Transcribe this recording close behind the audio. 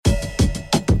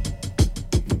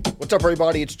What's up,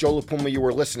 everybody? It's Joe LaPuma. You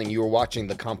were listening. You were watching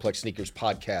the Complex Sneakers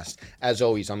podcast. As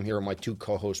always, I'm here with my two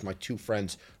co-hosts, my two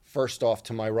friends. First off,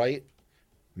 to my right,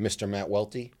 Mr. Matt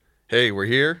Welty. Hey, we're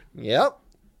here. Yep.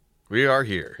 We are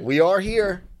here. We are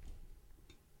here.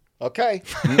 Okay.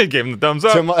 Gave him the thumbs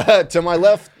up. To my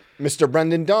left, Mr.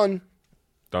 Brendan Dunn.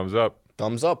 Thumbs up.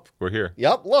 Thumbs up. We're here.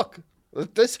 Yep, look.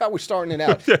 This is how we're starting it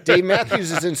out. Dave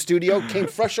Matthews is in studio, came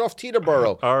fresh off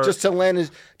Teterboro,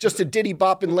 just to diddy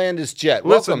bop and land his jet.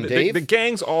 Listen, Welcome, Dave. the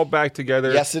gang's all back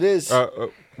together. Yes, it is.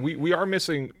 We are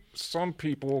missing some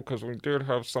people because we did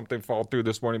have something fall through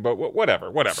this morning, but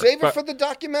whatever. Save it for the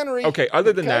documentary. Okay,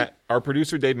 other than that, our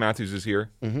producer Dave Matthews is here.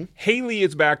 Mm-hmm. Haley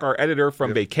is back, our editor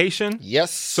from vacation.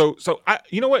 Yes. So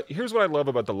you know what? Here's what I love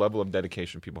about the level of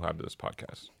dedication people have to this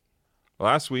podcast.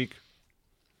 Last week,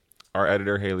 our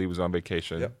editor Haley was on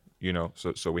vacation. Yep. You know,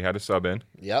 so we had to sub in.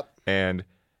 Yep. And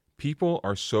people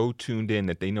are so tuned in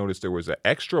that they noticed there was an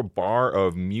extra bar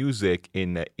of music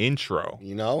in the intro.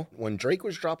 You know, when Drake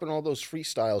was dropping all those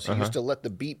freestyles, he used to let the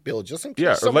beat build just in case.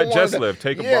 Yeah, or someone let Jess live,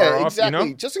 take a bar off. Exactly. You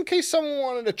know, just in case someone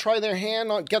wanted to try their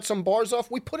hand on get some bars off,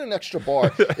 we put an extra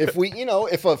bar. If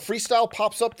a freestyle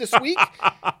pops up this week,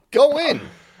 go in.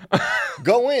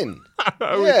 Go in.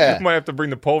 Yeah. We might have to bring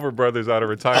the Pulver brothers out of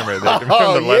retirement. They can the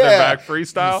leatherback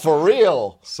freestyle. For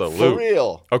real. Salute. For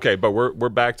real. Okay, but we're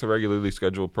back to regularly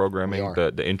scheduled programming. We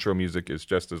are. The intro music is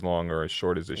just as long or as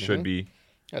short as it should be.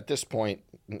 At this point,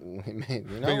 you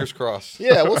know. Fingers crossed.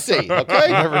 Yeah, we'll see. Okay.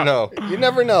 You never know. You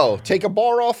never know. Take a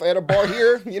bar off, add a bar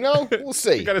here. You know, we'll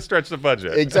see. You got to stretch the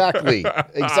budget.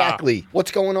 Exactly.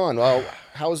 What's going on? Well,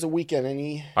 how was the weekend?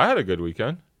 I had a good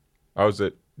weekend. I was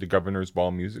at the Governor's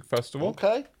Ball Music Festival.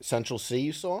 Okay. Central C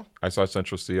you saw? I saw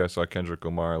Central C. I saw Kendrick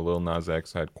Lamar. Lil Nas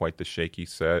X had quite the shaky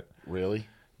set. Really?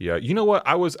 Yeah. You know what?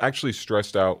 I was actually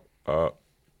stressed out.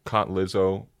 Caught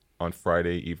Lizzo on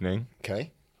Friday evening.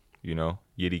 Okay. You know,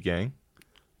 Yiddy Gang.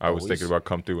 I was thinking about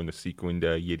come through in the sequined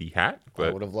Yiddy hat. But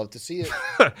I would have loved to see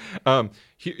it.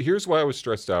 Here's why I was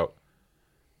stressed out.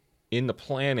 In the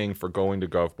planning for going to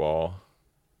Gov Ball,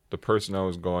 the person I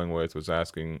was going with was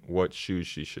asking what shoes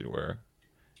she should wear.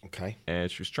 Okay.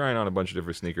 And she was trying on a bunch of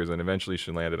different sneakers, and eventually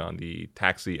she landed on the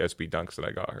Taxi SB Dunks that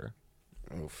I got her.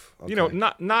 Oof. Okay. You know,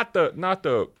 not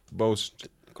the most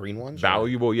green ones?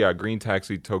 valuable, green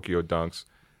Taxi Tokyo Dunks.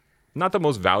 Not the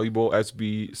most valuable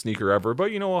SB sneaker ever,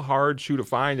 but, you know, a hard shoe to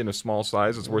find in a small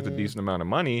size. It's worth a decent amount of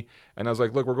money. And I was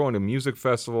like, look, we're going to a music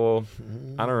festival.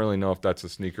 I don't really know if that's a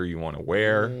sneaker you want to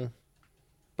wear.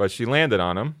 But she landed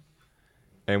on them.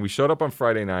 And we showed up on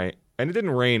Friday night, and it didn't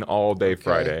rain all day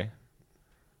Friday.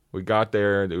 We got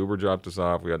there, the Uber dropped us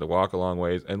off, we had to walk a long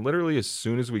ways, and literally as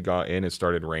soon as we got in, it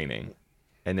started raining.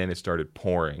 And then it started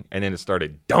pouring, and then it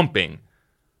started dumping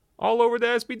all over the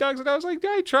SB Dunks, and I was like,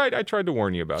 I tried to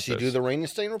warn you about this. She do the rain and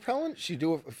stain repellent? She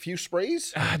do a few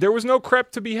sprays? There was no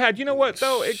crepe to be had. You know what,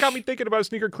 though? It got me thinking about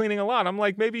sneaker cleaning a lot. I'm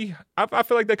like, maybe, I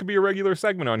feel like that could be a regular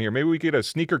segment on here. Maybe we could get a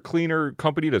sneaker cleaner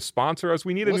company to sponsor us.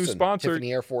 We need a new sponsor.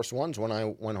 Tiffany Air Force Ones when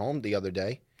I went home the other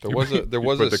day. There was put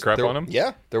the crepe on them?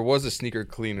 Yeah. There was a sneaker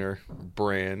cleaner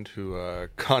brand who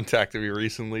contacted me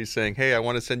recently saying, "Hey, I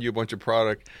want to send you a bunch of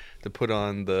product to put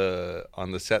on the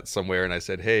set somewhere." And I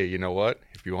said, "Hey, you know what?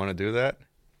 If you want to do that,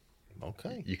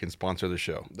 okay, you can sponsor the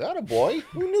show." That a boy.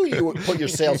 Who knew you would put your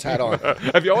sales hat on?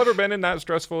 Have y'all ever been in that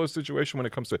stressful a situation when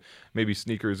it comes to maybe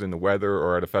sneakers in the weather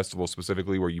or at a festival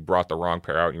specifically where you brought the wrong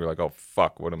pair out and you were like, oh,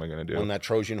 fuck, what am I going to do? When that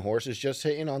Trojan horse is just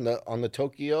hitting on the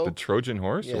Tokyo. The Trojan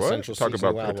horse? Yeah, what? Central Talk C's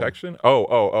about new protection?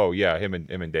 Oh, yeah, him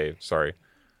and Dave. Sorry.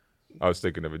 I was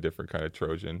thinking of a different kind of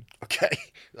Trojan. Okay.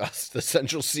 The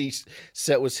Central C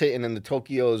set was hitting and the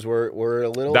Tokyos were a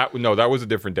little... That was a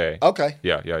different day. Okay.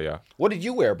 Yeah. What did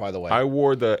you wear, by the way? I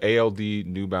wore the ALD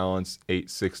New Balance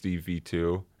 860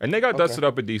 V2. And they got dusted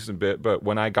up a decent bit, but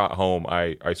when I got home,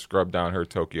 I scrubbed down her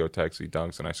Tokyo Taxi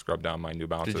Dunks and I scrubbed down my New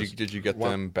Balances. Did you get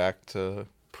them back to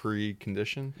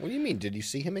pre-condition? What do you mean? Did you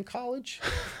see him in college?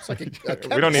 It's like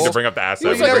a we don't need to bring up the asset. He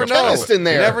was like a chemist in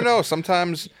there. You never know.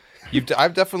 Sometimes...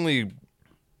 I've definitely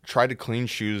tried to clean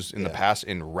shoes in the past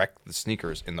and wrecked the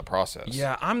sneakers in the process.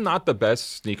 Yeah, I'm not the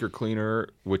best sneaker cleaner,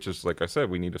 which is, like I said,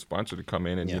 we need a sponsor to come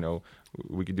in and, you know,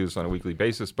 we could do this on a weekly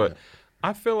basis. But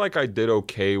I feel like I did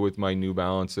okay with my New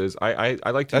Balances. I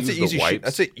like to use the wipes.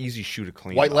 That's an easy shoe to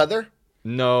clean. White leather?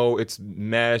 No, it's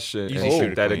mesh and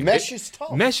synthetic. Mesh is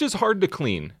tough. Mesh is hard to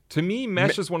clean. To me,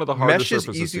 mesh is one of the hardest surfaces to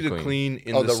clean. Mesh is easy to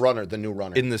clean. The new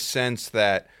runner. In the sense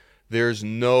that there's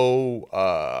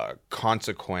no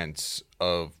consequence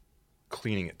of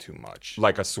cleaning it too much.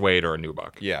 Like a suede or a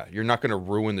nubuck. Yeah, you're not going to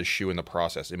ruin the shoe in the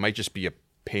process. It might just be a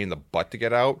pain in the butt to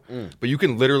get out, but you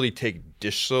can literally take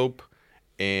dish soap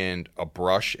and a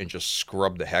brush and just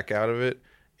scrub the heck out of it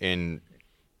and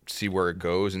see where it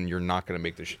goes, and you're not going to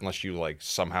make this unless you like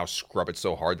somehow scrub it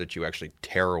so hard that you actually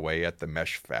tear away at the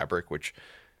mesh fabric, which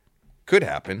could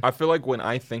happen. I feel like when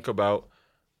I think about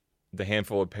the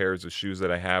handful of pairs of shoes that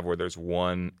I have where there's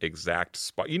one exact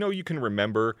spot, you can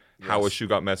remember how a shoe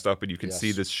got messed up, and you can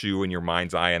see this shoe in your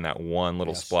mind's eye and that one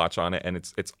little splotch on it, and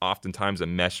it's oftentimes a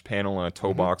mesh panel on a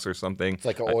toe box or something. It's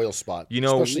like an oil spot.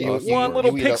 Especially one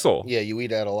little pixel. You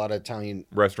eat at a lot of Italian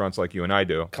restaurants like you and I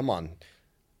do. Come on.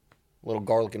 A little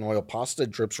garlic and oil pasta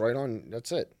drips right on.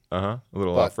 That's it. A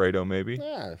little Alfredo, maybe.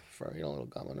 Yeah, a little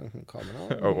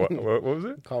carbonara. Oh, what was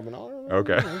it? Carbonara.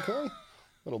 Okay.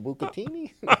 Little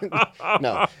bucatini.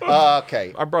 No.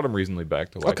 Okay. I brought them recently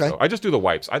back to life. Okay. Though. I just do the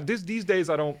wipes. These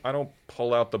days I don't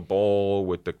pull out the bowl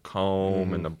with the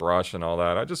comb and the brush and all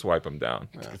that. I just wipe them down.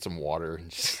 Get some water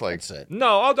and just like that's it.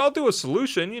 No, I'll do a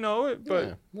solution.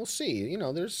 But we'll see.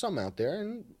 There's some out there,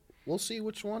 and we'll see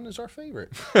which one is our favorite.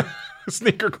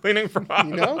 Sneaker cleaning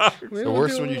product. The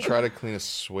worst when you try to clean a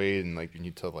suede and like you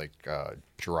need to like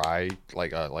dry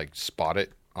like spot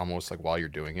it. Almost like while you're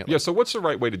doing it. Yeah, so what's the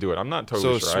right way to do it? I'm not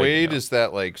totally sure. So suede is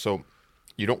that like, so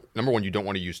you don't, number one, you don't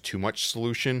want to use too much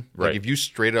solution. Like right. If you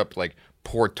straight up like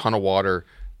pour a ton of water,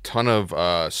 ton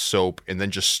of soap, and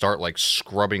then just start like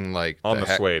scrubbing like on the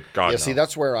suede. God, yeah, no. See,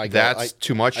 that's where I go. That's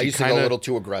too much. I used to go a little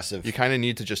too aggressive. You kind of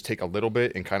need to just take a little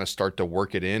bit and kind of start to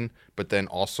work it in, but then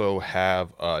also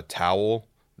have a towel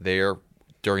there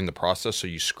during the process. So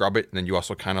you scrub it, and then you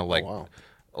also kind of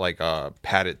like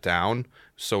pat it down.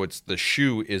 So it's the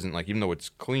shoe isn't like, even though it's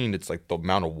cleaned, it's like the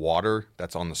amount of water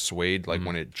that's on the suede. Like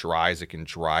when it dries, it can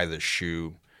dry the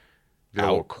shoe out. A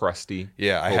little crusty.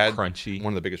 Yeah, I had crunchy.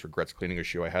 One of the biggest regrets cleaning a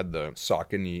shoe. I had the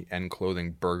Saucony End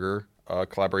Clothing Burger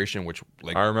collaboration, which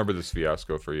like I remember this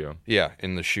fiasco for you. Yeah,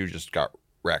 and the shoe just got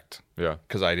wrecked. Yeah,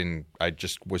 because I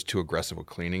just was too aggressive with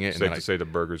cleaning it. Safe to say the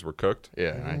burgers were cooked.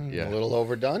 Yeah, a little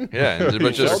overdone. Yeah,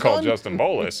 but just called Justin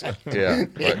Bolus. Yeah,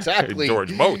 exactly.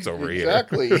 George Boats over here.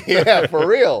 Exactly. Yeah, for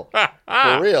real.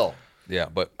 For real. Yeah,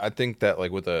 but I think that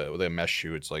like with a mesh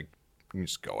shoe, it's like you can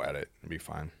just go at it and be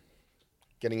fine.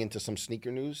 Getting into some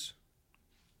sneaker news.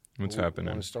 What's happening?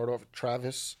 Want to start off with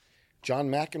Travis, John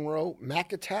McEnroe,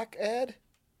 Mac Attack ad.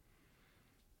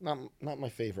 Not my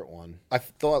favorite one. I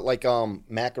thought like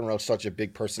McEnroe's such a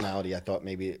big personality. I thought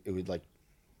maybe it would like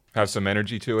have some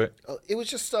energy to it. It was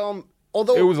just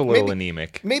although it was a little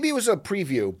anemic. Maybe it was a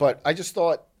preview, but I just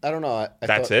thought I don't know.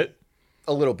 That's it.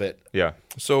 A little bit. Yeah.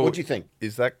 So what do you think?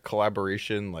 Is that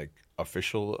collaboration like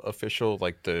official?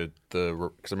 Like the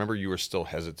because I remember you were still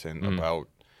hesitant about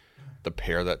the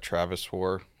pair that Travis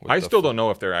wore. I still don't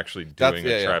know if they're actually doing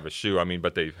a Travis shoe. I mean,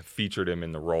 but they featured him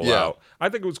in the rollout. Yeah. I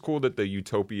think it was cool that the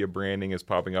Utopia branding is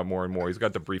popping up more and more. He's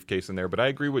got the briefcase in there, but I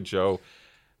agree with Joe.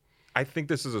 I think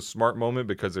this is a smart moment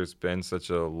because there's been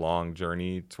such a long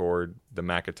journey toward the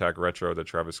Mac Attack Retro that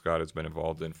Travis Scott has been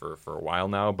involved in for a while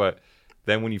now. But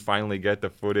then when you finally get the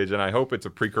footage, and I hope it's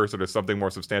a precursor to something more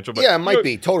substantial. But yeah, it might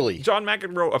be, totally. John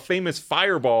McEnroe, a famous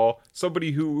fireball,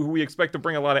 somebody who we expect to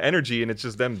bring a lot of energy, and it's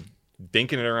just them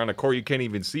dinking it around the court. You can't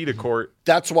even see the court.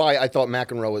 That's why I thought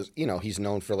McEnroe is, he's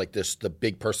known for like the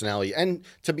big personality. And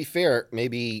to be fair,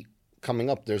 maybe coming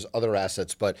up, there's other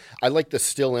assets, but I like the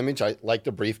still image. I like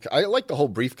the I like the whole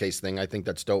briefcase thing. I think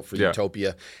that's dope for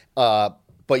Utopia.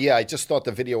 But yeah, I just thought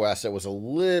the video asset was a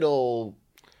little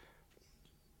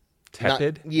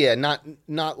tepid.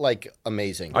 Not like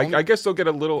amazing. I guess they'll get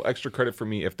a little extra credit for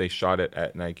me if they shot it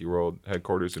at Nike World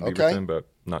headquarters in Beaverton, but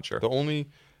not sure.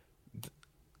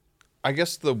 I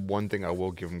guess the one thing I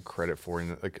will give him credit for,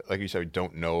 and like you said, we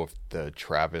don't know if the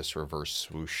Travis reverse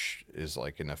swoosh is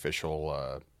like an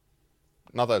official,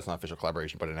 not that it's not official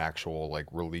collaboration, but an actual like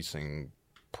releasing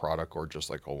product or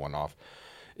just like a one-off,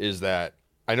 is that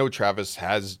I know Travis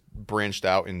has branched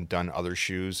out and done other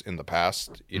shoes in the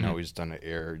past. He's done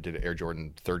did an Air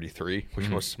Jordan 33, which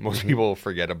most people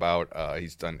forget about.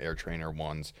 He's done Air Trainer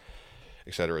 1s.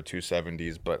 Etc.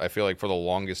 270s, but I feel like for the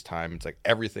longest time it's like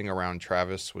everything around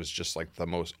Travis was just like the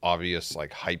most obvious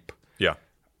like hype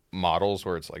models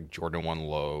where it's like Jordan 1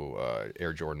 Low,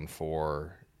 Air Jordan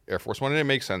 4, Air Force 1, and it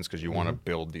makes sense because you want to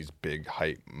build these big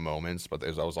hype moments, but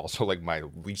that was also like my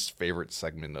least favorite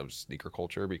segment of sneaker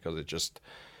culture because it just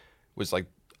was like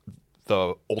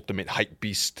the ultimate hype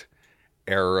beast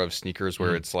era of sneakers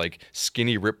where it's like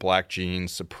skinny ripped black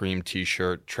jeans, Supreme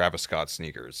t-shirt, Travis Scott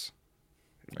sneakers.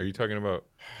 Are you talking about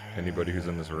anybody who's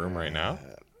in this room right now?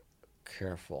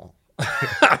 Careful.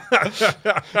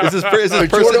 Is this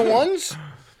Jordan ones?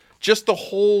 Just the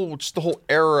whole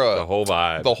era, the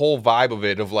whole vibe of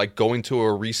it, of like going to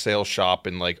a resale shop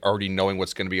and like already knowing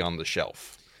what's going to be on the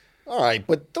shelf. All right,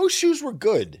 but those shoes were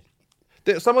good.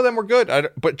 Some of them were good,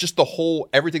 but just the whole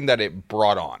everything that it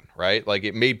brought on, right? Like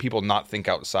it made people not think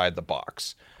outside the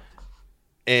box,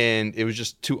 and it was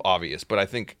just too obvious. But I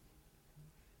think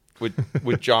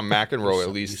with John McEnroe,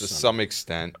 at least to some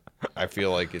extent, I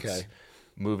feel like it's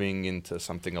moving into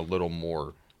something a little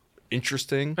more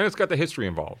interesting. And it's got the history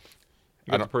involved.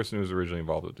 You got the person who was originally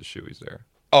involved with the shoe. He's there.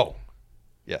 Oh,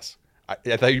 yes.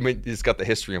 I thought you meant it's got the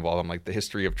history involved. I'm like the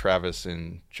history of Travis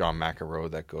and John McEnroe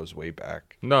that goes way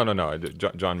back. No.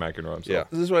 John McEnroe himself. Yeah,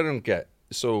 this is what I don't get.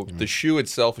 So the shoe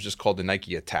itself is just called the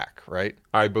Nike Attack, right?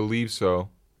 I believe so.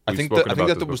 I think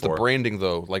that was the branding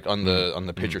though. Like on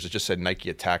the pictures, it just said Nike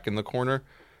Attack in the corner.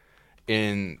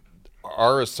 And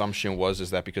our assumption is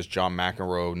that because John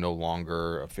McEnroe no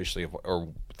longer officially, or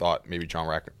thought maybe John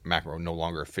McEnroe no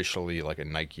longer officially like a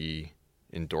Nike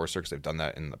endorser, because they've done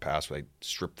that in the past where they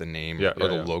strip the name or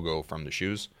the logo from the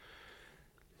shoes.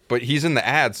 But he's in the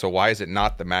ad, so why is it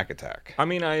not the Mac Attack? I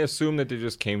mean, I assume that they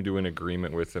just came to an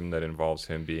agreement with him that involves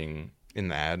him being in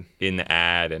the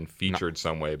ad and featured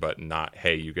some way, but not,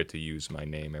 hey, you get to use my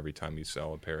name every time you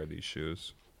sell a pair of these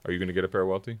shoes. Are you going to get a pair,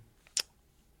 Welty?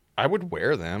 I would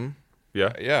wear them.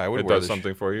 Yeah? Yeah, I would it wear does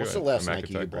something for you? What's the last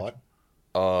Nike you bought?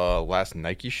 Last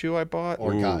Nike shoe I bought?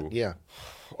 Or got, yeah.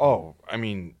 Oh, I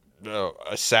mean,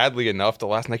 sadly enough, the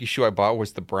last Nike shoe I bought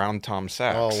was the brown Tom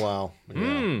Sachs. Oh, wow.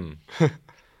 Yeah.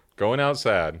 Going out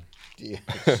sad. Yeah.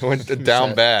 Went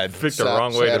down bad. Picked the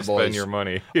wrong way to spend your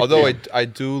money. Although I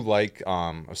do like,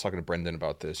 I was talking to Brendan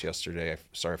about this yesterday.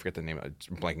 Sorry, I forget the name. I'm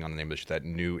blanking on the name of that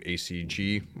new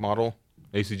ACG model.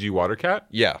 ACG Watercat?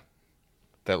 Yeah.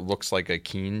 That looks like a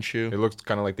Keen shoe. It looks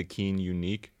kind of like the Keen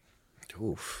Unique.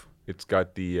 Oof. It's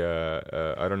got the,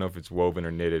 I don't know if it's woven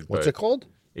or knitted. What's it called?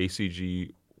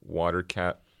 ACG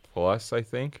Watercat Plus, I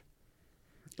think.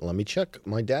 Let me check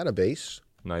my database.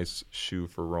 Nice shoe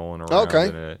for rolling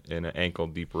around in an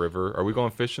ankle-deep river. Are we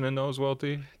going fishing in those,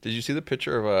 Welty? Did you see the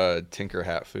picture of Tinker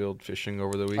Hatfield fishing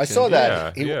over the weekend? I saw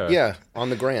that. Yeah,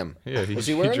 on the gram. Yeah, Was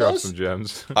he wearing dropped those? some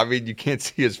gems. I mean, you can't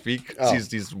see his feet.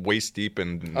 He's waist deep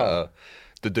in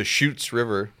the Deschutes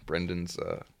River. Brendan's.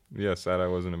 Yeah, sad I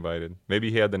wasn't invited.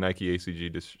 Maybe he had the Nike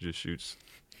ACG Deschutes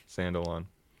sandal on.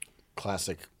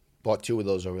 Classic. Bought 2 of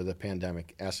those over the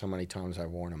pandemic. Asked how many times I've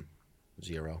worn them.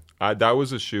 0. That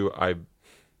was a shoe I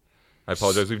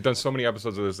apologize. We've done so many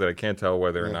episodes of this that I can't tell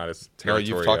whether or not it's territory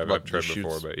you've talked about I've tread the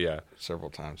before, shoots but yeah. several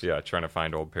times. Yeah, trying to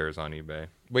find old pairs on eBay.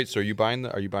 Wait, so are you buying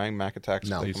Mac Attacks?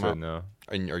 No. He said no.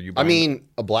 And are you I buying mean,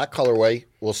 a black colorway.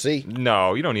 We'll see.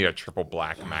 No, you don't need a triple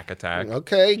black Mac Attack.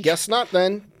 Okay, guess not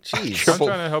then. Jeez. I'm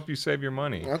trying to help you save your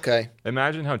money. Okay.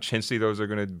 Imagine how chintzy those are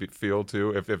going to feel,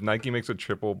 too. If Nike makes a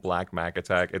triple black Mac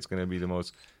Attack, it's going to be the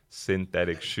most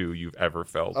synthetic shoe you've ever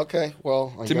felt. Okay,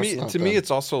 well, to me,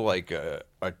 it's also like a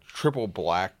triple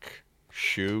black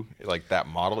shoe, like that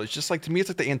model. It's just like, to me, it's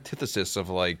like the antithesis of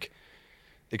like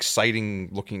exciting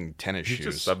looking tennis He's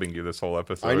shoes. just subbing you this whole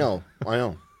episode. I know.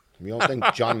 You don't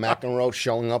think John McEnroe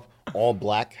showing up all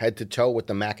black, head to toe with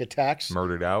the Mac Attacks?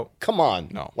 Murdered out? Come on.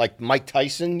 No. Like Mike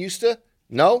Tyson used to?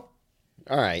 No?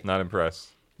 All right. Not impressed.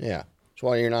 Yeah. That's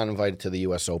why you're not invited to the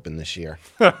U.S. Open this year.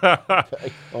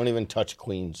 Don't even touch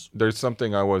Queens. There's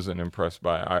something I wasn't impressed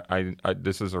by. I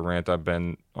this is a rant I've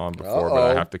been on before,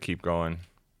 but I have to keep going.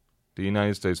 The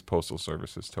United States Postal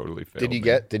Service has totally failed. Did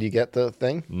you get the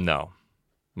thing? No.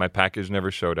 My package never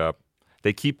showed up.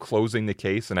 They keep closing the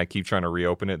case, and I keep trying to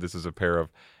reopen it. This is a pair of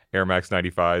Air Max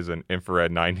 95s and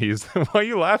infrared 90s. Why are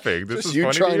you laughing? This is you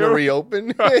funny trying to you?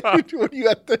 reopen? What do you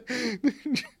got?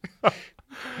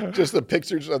 Just the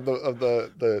pictures of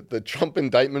the Trump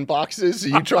indictment boxes? Are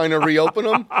you trying to reopen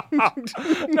them?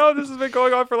 No, this has been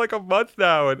going on for like a month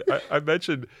now. And I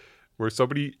mentioned where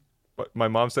my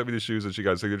mom sent me the shoes and she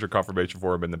got a signature confirmation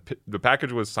for them. And the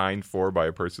package was signed for by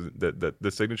a person that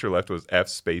the signature left was F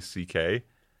space CK.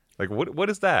 Like, what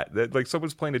is that? Like,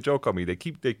 someone's playing a joke on me. They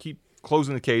keep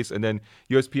closing the case, and then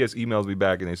USPS emails me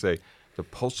back and they say, the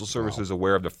Postal Service is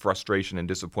aware of the frustration and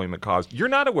disappointment caused. You're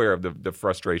not aware of the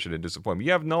frustration and disappointment.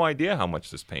 You have no idea how much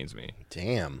this pains me.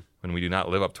 Damn. When we do not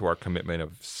live up to our commitment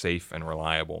of safe and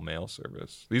reliable mail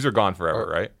service. These are gone forever,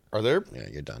 right? Are there? Yeah,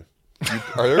 you're done.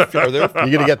 Are there?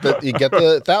 You're gonna get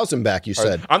the 1,000 back. You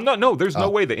said. I'm not. No, there's no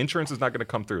way. The insurance is not going to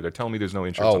come through. They're telling me there's no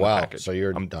insurance on the package. So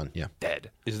I'm done. Yeah. Dead.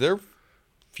 Is there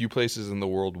few places in the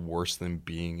world worse than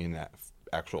being in that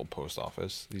actual post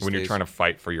office these When days? you're trying to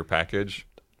fight for your package?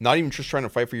 Not even just trying to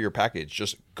fight for your package,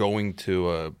 just going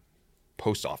to a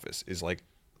post office is like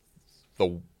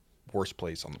the worst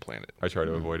place on the planet. I try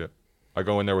to avoid it. I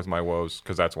go in there with my woes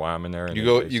because that's why I'm in there. And You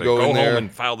they go say, in home there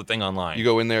and file the thing online. You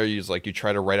go in there, you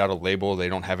try to write out a label. They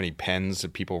don't have any pens,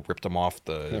 and people ripped them off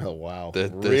the. Oh wow! The,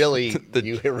 really,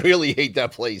 you really hate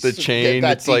that place. The chain.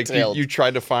 That It's like detailed. you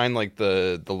try to find like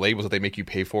the labels that they make you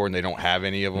pay for, and they don't have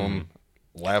any of them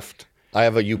left. I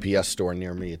have a UPS store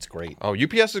near me. It's great. Oh,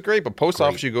 UPS is great, but post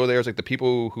office, you go there, it's like the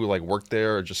people who like work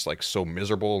there are just like so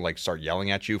miserable, like start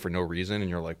yelling at you for no reason, and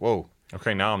you're like, whoa.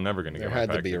 Okay, now I'm never going to There get my had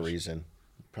to package. be a reason.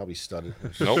 Probably studded.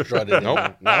 Nope. Strutted.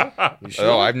 Nope. No. You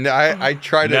sure? No, I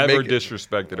try to Never make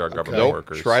disrespected our government Nope.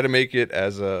 workers. Try to make it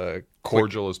as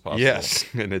cordial as possible. Yes,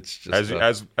 and it's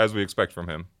just as we expect from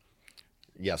him.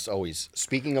 Yes, always.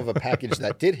 Speaking of a package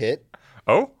that did hit,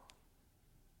 Oh,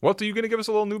 Walt, are you going to give us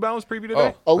a little New Balance preview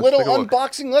today? a Let's little take a look.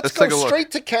 unboxing. Let's Let's go take a look.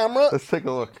 straight to camera. Let's take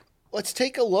a look. Let's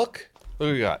take a look. Look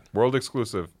what we got. World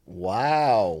exclusive.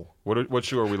 Wow. What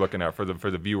shoe are we looking at for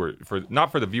the viewer?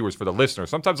 Not for the viewers, for the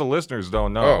listeners. Sometimes the listeners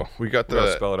don't know. Oh, we got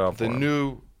gotta spell it out the for 'em.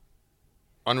 new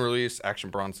unreleased Action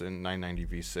Bronson 990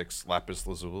 V6 Lapis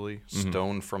Lazuli,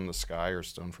 Stone from the Sky or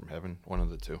Stone from Heaven, one of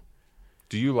the two.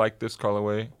 Do you like this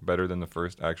colorway better than the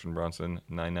first Action Bronson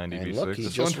 990 And V6? look, he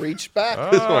This just one? reached back.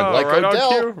 Ah, like right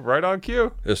Odell. on cue. Right on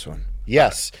cue. This one.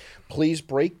 Yes. Please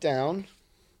break down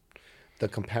the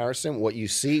comparison, what you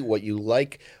see, what you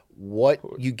like, what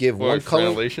you give one color.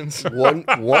 Relations. One.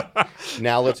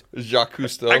 Now let's. Jacques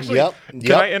Cousteau. Actually, Yep.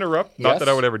 Can I interrupt? Not Yes. that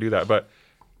I would ever do that, but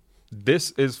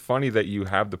this is funny that you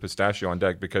have the pistachio on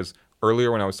deck because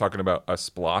earlier when I was talking about a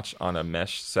splotch on a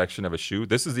mesh section of a shoe,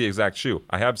 this is the exact shoe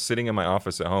I have sitting in my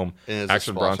office at home. And is it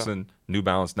Action splotch Bronson, New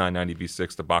Balance 990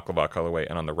 V6, the baklava colorway,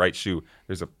 and on the right shoe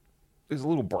there's a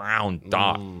little brown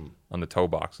dot on the toe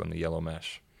box on the yellow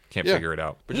mesh. Can't Yeah, figure it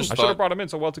out. but just I should thought- have brought him in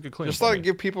so Welty could clean. Just them for thought me. I'd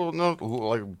give people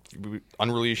like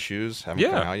unreleased shoes haven't Yeah.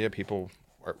 come out yet. People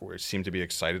seem to be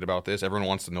excited about this. Everyone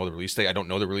wants to know the release date. I don't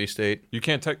know the release date. You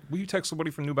can't text. Will you text somebody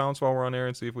from New Balance while we're on air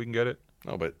and see if we can get it?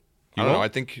 No, but You I don't know. won't?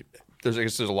 I think I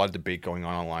guess there's a lot of debate going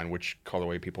on online which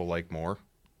colorway people like more.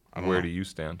 I don't Where know. do you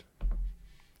stand?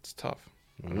 It's tough.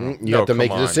 You No, have to come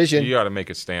make a on. decision. You got to make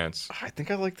a stance. I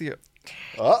think I like the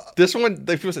Uh, this one.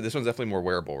 Like people said, this one's definitely more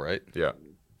wearable, right? Yeah,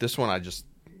 This one I just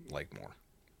like more.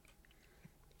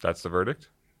 that's the verdict.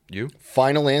 You?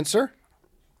 Final answer.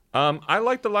 I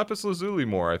like the Lapis Lazuli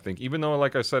more, I think. Even though,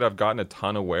 like I said, I've gotten a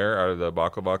ton of wear out of the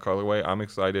baklava colorway, I'm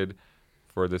excited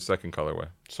for the second colorway.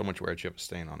 So much wear that you have a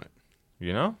stain on it.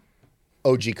 You know?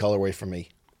 OG colorway for me.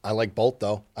 I like both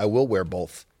though. I will wear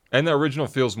both, And the original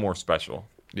feels more special.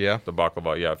 Yeah. The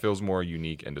baklava, yeah, it feels more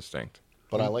unique and distinct.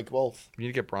 but I like both. You need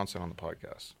to get Bronson on the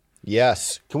podcast.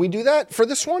 Yes. Can we do that for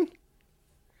this one?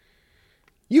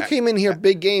 You came in here,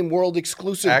 big game, world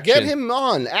exclusive. Get Action. him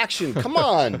on. Action. Come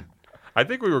on. I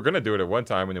think we were going to do it at one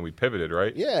time and then we pivoted,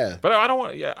 right? Yeah. But I don't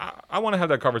want. Yeah, I want to have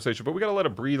that conversation, but we got to let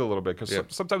it breathe a little bit because Yeah.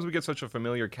 sometimes we get such a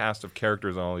familiar cast of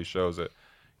characters on all these shows that,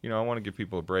 I want to give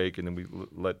people a break and then we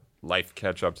let life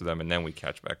catch up to them and then we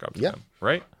catch back up to Yeah. them,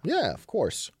 right? Yeah, of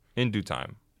course. In due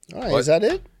time. All right. Is that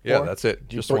it? Yeah, Or- that's it.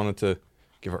 Just br- wanted to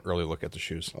give an early look at the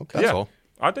shoes. Okay. That's Yeah. all.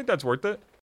 I think that's worth it.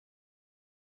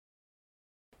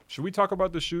 Should we talk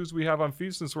about the shoes we have on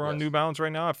feet since we're on New Balance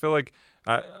right now? I feel like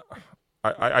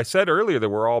I said earlier that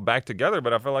we're all back together,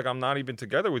 but I feel like I'm not even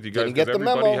together with you guys Didn't get because the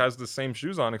everybody memo. has the same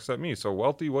shoes on except me. So,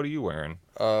 Welty, what are you wearing?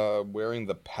 Wearing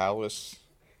the Palace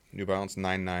New Balance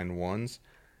 991s.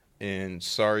 And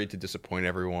sorry to disappoint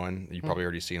everyone. You've probably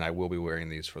already seen I will be wearing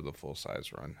these for the full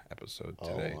size run episode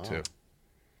today, wow. too.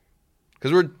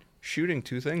 Because we're shooting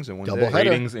two things in one Double day.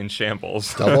 header. Ratings in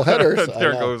shambles. Double headers. I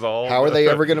There know. goes all. How are they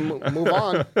ever going to move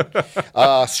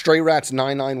on? Stray Rats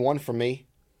 991 for me.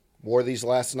 Wore these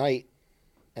last night,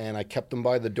 and I kept them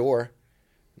by the door.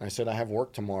 And I said, I have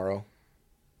work tomorrow.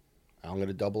 I'm going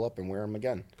to double up and wear them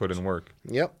again. Put in work.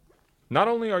 Yep. Not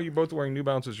only are you both wearing New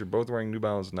Balances, you're both wearing New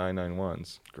Balance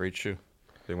 991s. Great shoe.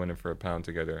 They went in for a pound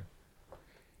together.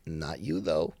 Not you,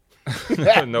 though.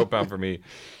 No pound for me.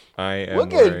 I am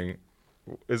Look at- wearing.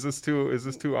 Is this too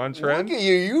on trend? Look at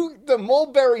you. The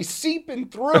mulberry seeping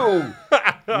through.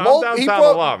 I'm downtown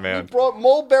a lot, man. He brought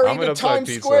mulberry I'm to gonna play Times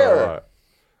pizza a Square. lot.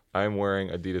 I'm wearing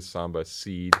Adidas Samba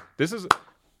Seed. This is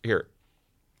here.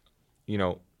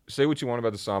 Say what you want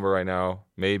about the Samba right now.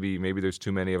 Maybe there's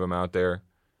too many of them out there.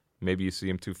 Maybe you see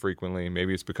them too frequently.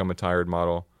 Maybe it's become a tired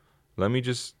model. Let me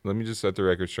just set the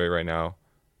record straight right now.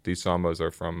 These Sambas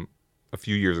are from a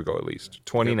few years ago at least.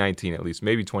 2019 at least,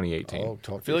 maybe 2018. Oh,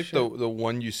 talk I feel your like shit. the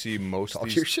one you see most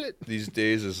Talk your shit. these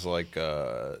days is like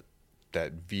that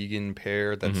vegan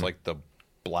pair that's like the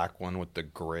black one with the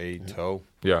gray toe.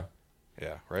 Yeah.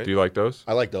 Yeah, right? Do you like those?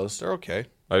 I like those. They're okay.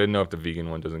 I didn't know if the vegan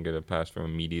one doesn't get a pass from a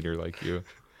meat eater like you.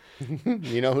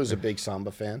 You know who's a big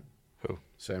Samba fan? Who?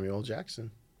 Samuel L.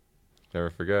 Jackson. Never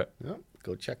forget. Yep,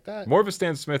 go check that. More of a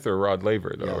Stan Smith or a Rod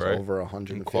Laver, though, Yeah, right? over And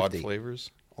 150. quad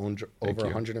flavors. Over you.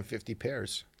 150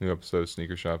 pairs. New episode of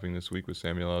Sneaker Shopping this week with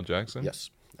Samuel L. Jackson. Yes,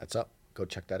 that's up. Go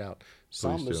check that out. Please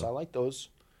Sambas, do. I like those.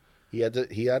 He had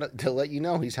to let you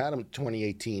know he's had them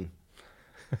 2018.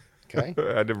 Okay.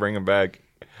 I had to bring him back.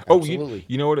 Absolutely.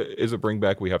 You know what is a bring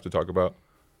back we have to talk about?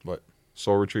 What?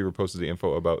 Soul Retriever posted the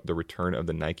info about the return of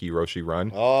the Nike Roshe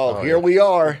run. Oh, here we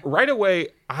are. Right away,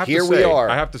 I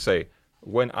have to say,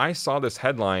 when I saw this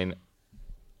headline,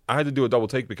 I had to do a double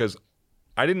take because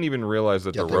I didn't even realize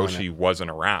that the they're on Roshe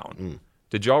wasn't around.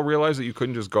 Did y'all realize that you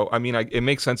couldn't just go? I mean, it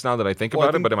makes sense now that I think Well, I about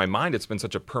it, think- but in my mind, it's been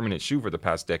such a permanent shoe for the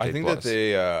past decade I think plus. that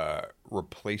they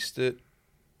replaced it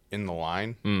in the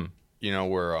line. You know,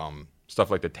 where Stuff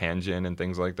like the Tangent and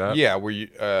things like that. yeah, where you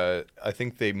I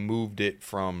think they moved it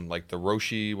from like the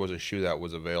Roshe was a shoe that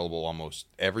was available almost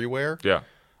everywhere. Yeah.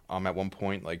 At one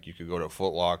point, like you could go to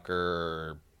Foot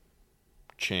Locker,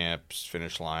 Champs,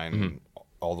 Finish Line,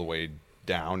 all the way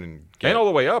down and get And all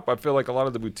the way up, I feel like a lot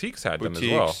of the boutiques had them as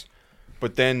well.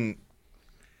 But then,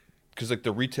 because like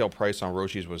the retail price on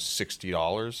Roshes was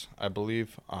 $60, I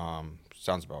believe.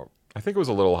 Sounds about I think it was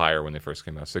a little higher when they first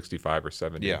came out, 65 or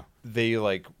 70. yeah. They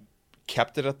like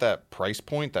kept it at that price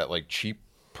point, that like cheap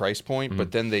price point,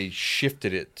 but then they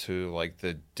shifted it to like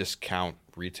the discount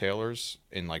retailers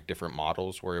in like different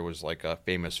models where it was like a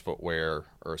Famous Footwear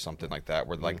or something like that,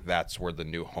 where like that's where the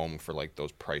new home for like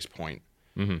those price point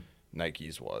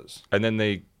Nikes was. And then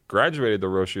they graduated the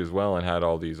Roshe as well and had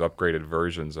all these upgraded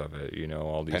versions of it,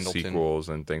 all these Pendleton. sequels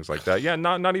and things like that. Yeah,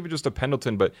 not even just a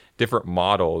Pendleton, but different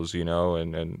models,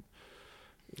 and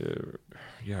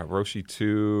Roshe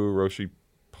 2, Roshe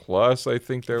Plus, I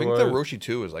think there I think was. the Roshe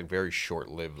 2 is like very short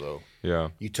lived though. Yeah.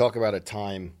 You talk about a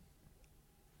time,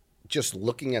 just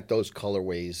looking at those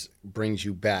colorways brings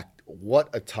you back. What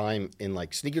a time in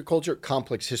like sneaker culture,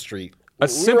 complex history. A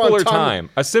simpler time.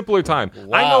 I know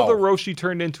Wow. the Roshe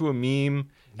turned into a meme,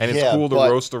 and it's Yeah, cool to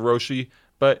but- roast the Roshe,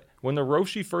 but when the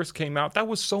Roshe first came out, that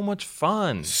was so much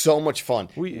fun. So much fun.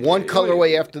 One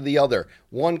colorway after the other.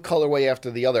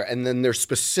 And then there's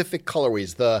specific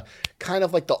colorways. The kind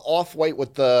of like the off-white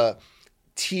with the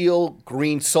teal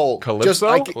green sole.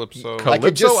 Calypso? Calypso. I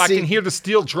could just I see- can hear the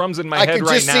steel drums in my I head could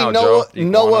right just now, see Noah. Joe.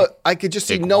 Noah. I could just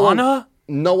see Iguana?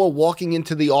 Noah walking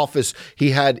into the office.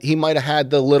 He might have had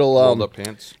the little Rolled up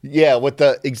pants. yeah, with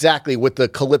the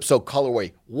Calypso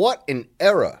colorway. What an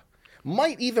era.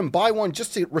 Might even buy one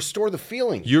just to restore the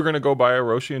feeling. You're going to go buy a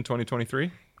Roshe in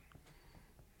 2023?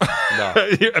 No.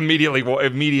 immediately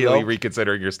Nope.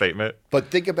 reconsidering your statement. But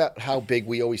think about how big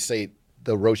we always say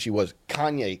the Roshe was.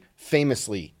 Kanye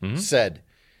famously said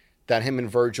that him and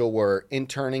Virgil were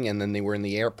interning and then they were in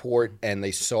the airport and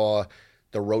they saw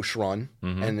the Roshe run.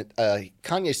 And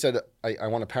Kanye said, I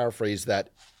want to paraphrase that,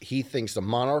 he thinks the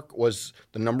Monarch was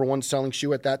the number one selling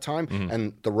shoe at that time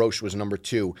and the Roshe was number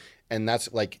two. And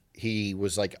that's like, he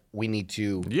was like, we need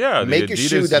to the make a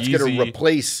shoe Adidas that's going Yeezy. to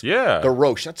replace Yeah. the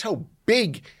Roshe. That's how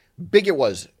big it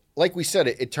was. Like we said,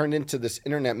 it turned into this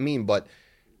internet meme, but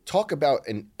talk about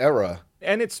an era.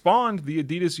 And it spawned the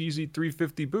Adidas Yeezy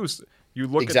 350 Boost. You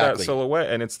look at Exactly. that silhouette,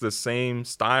 and it's the same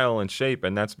style and shape,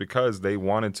 and that's because they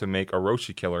wanted to make a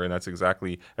Roshe killer, and that's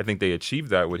exactly, I think they achieved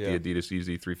that with Yeah. the Adidas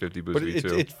Yeezy 350 Boost But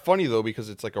V2. it's funny though because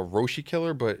it's like a Roshe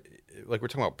killer, but like we're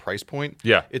talking about price point.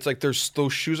 Yeah. It's like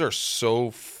those shoes are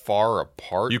so far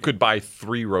apart. You could buy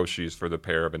 3 Roshes for the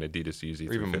pair of an Adidas Yeezy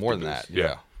or even 350 more than Boost. that.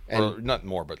 Yeah. Or not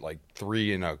more, but like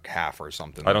 3.5 or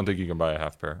something. I don't think you can buy a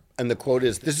half pair. And the quote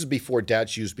is, this is before dad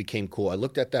shoes became cool. I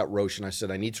looked at that Roshe and I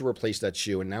said, I need to replace that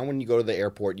shoe. And now when you go to the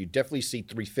airport, you definitely see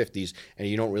 350s and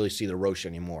you don't really see the Roshe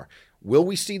anymore. Will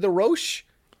we see the Roshe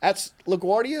at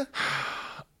LaGuardia?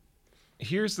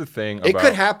 Here's the thing It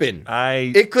could happen.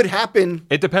 It could happen.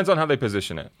 It depends on how they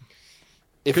position it.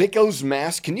 If it goes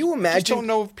mass, can you I imagine? just don't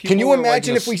know if people can you are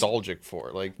imagine like if we nostalgic for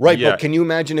it. Like right? Yeah. But can you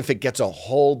imagine if it gets a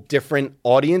whole different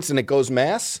audience and it goes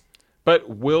mass? But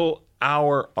will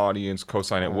our audience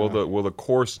co-sign it? Will the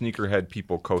core sneakerhead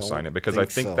people co-sign it? Because I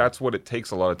think think so. that's what it takes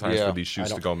a lot of times Yeah. for these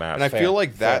shoes to go mass. And I Fair, feel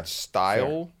like fair, that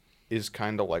style is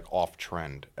kind of like off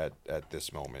trend at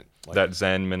this moment. Like, that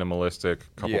Zen minimalistic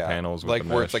couple panels with like the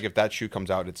where mesh. it's like if that shoe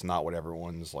comes out, it's not what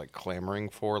everyone's like clamoring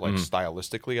for, like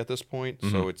stylistically at this point.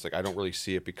 So it's like I don't really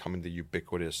see it becoming the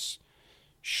ubiquitous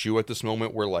shoe at this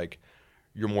moment. Where like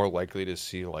you're more likely to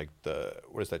see like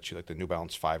what is that shoe, like the New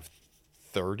Balance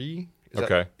 530?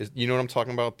 Okay. You know what I'm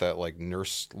talking about? That like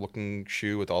nurse looking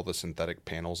shoe with all the synthetic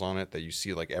panels on it that you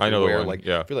see like everywhere. I know the one, Like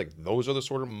yeah. I feel like those are the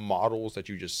sort of models that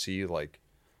you just see like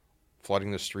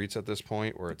flooding the streets at this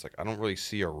point, where it's like I don't really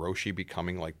see a Roshe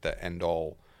becoming like the end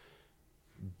all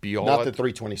be all. Not the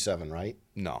 327, right?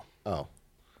 No. Oh,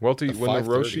 Welty, when the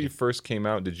 530. Roshe first came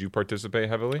out, did you participate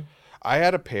heavily? I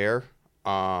had a pair.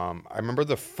 I remember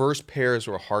the first pairs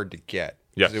were hard to get.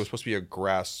 Yes. It was supposed to be a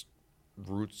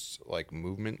grassroots like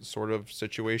movement sort of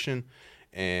situation,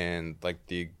 and like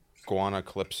the Guana,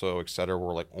 Calypso, etc.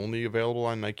 were like only available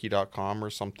on Nike.com or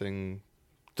something.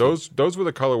 Those were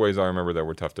the colorways I remember that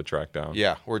were tough to track down.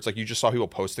 Yeah, where it's like you just saw people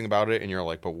posting about it, and you're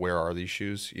like, but where are these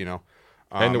shoes? You know.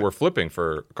 And they were flipping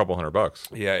for a couple $100.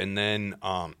 Yeah, and then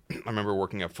I remember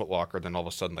working at Foot Locker. Then all of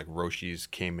a sudden, like Roshe's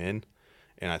came in,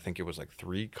 and I think it was like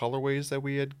 3 colorways that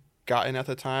we had gotten at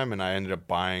the time, and I ended up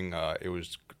buying. It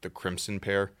was the crimson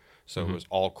pair, so it was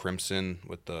all crimson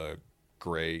with the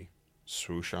gray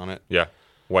swoosh on it. Yeah,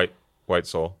 white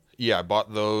sole. Yeah, I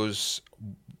bought those.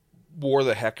 Wore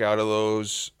the heck out of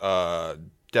those.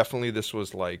 Definitely, this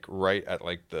was like right at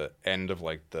like the end of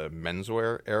like the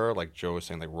menswear era, like Joe was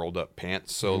saying, like rolled up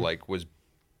pants. So like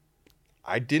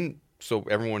I didn't. So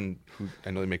everyone who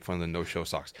I know they make fun of the no show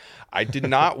socks. I did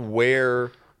not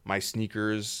wear my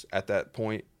sneakers at that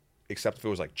point, except if it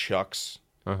was like Chucks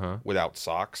without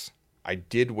socks. I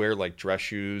did wear like dress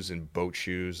shoes and boat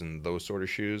shoes and those sort of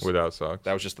shoes Without socks.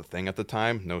 That was just the thing at the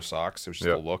time. No socks. It was just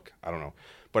a look. I don't know,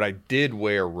 but I did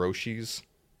wear Roshe's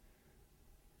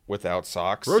without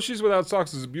socks. Roshe's without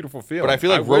socks is a beautiful feeling. But I feel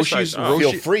like Roshe's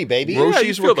feel free, baby. Yeah, you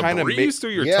Roshe's feel were the kind of breeze through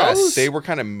your Yes. toes. they were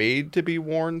kind of made to be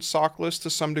worn sockless to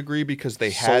some degree because they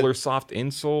had Solar soft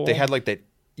insole. they had like that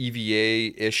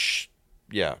EVA-ish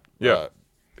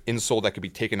insole that could be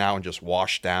taken out and just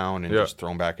washed down and just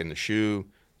thrown back in the shoe.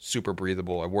 Super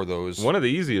breathable. I wore those. one of the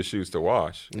easiest shoes to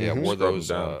wash. Yeah, I wore Scrub them those.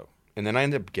 down. And then I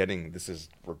ended up getting, this is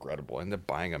regrettable, I ended up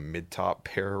buying a mid-top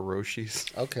pair of Roshe's.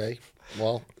 Okay.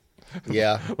 Well,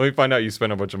 yeah. Let me find out you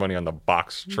spent a bunch of money on the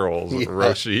box trolls.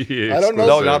 Roshe. I don't know.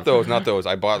 No, exclusive. not those.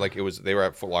 I bought they were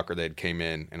at Foot Locker. They had came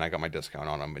in and I got my discount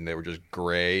on them, and they were just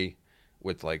gray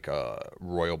with like a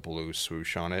royal blue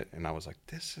swoosh on it. And I was like,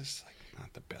 this is like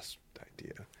not the best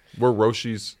idea. Were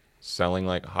Roshe's selling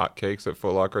like hotcakes at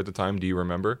Foot Locker at the time? Do you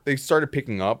remember? They started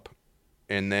picking up,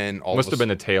 and then all Must of have been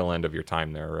the tail end of your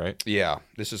time there, right? Yeah,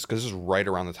 this is right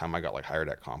around the time I got like hired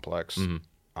at Complex.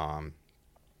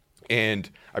 And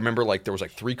I remember like there was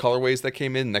like 3 colorways that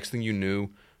came in. Next thing you knew,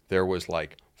 there was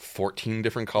like 14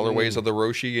 different colorways of the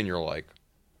Roshe, and you're like,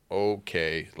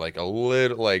 okay, like a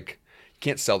little like you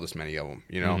can't sell this many of them,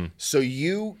 you know? So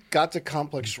you got to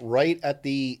Complex right at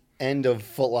the end of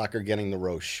Foot Locker getting the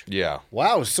Roshe. Yeah,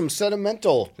 Wow, some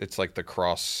sentimental. it's like the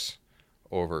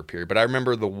crossover period. But I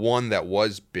remember the one that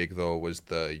was big though was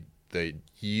the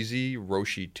Yeezy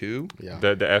Roshe 2. Yeah.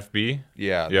 The FB.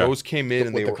 Yeah, Yeah. those came in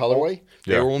and With they the were colorway?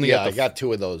 They were only Yeah, at I the got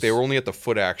 2 of those. They were only at the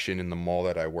Foot Action in the mall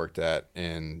that I worked at,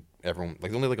 and everyone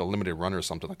like only like a limited run or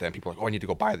something like that. And people were like, oh, I need to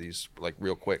go buy these like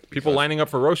real quick. People because- lining up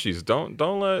for Roshe's. Don't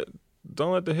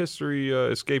let the history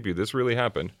escape you. This really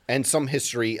happened. And some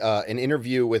history, an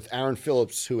interview with Aaron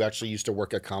Phillips, who actually used to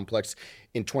work at Complex.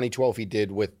 In 2012, he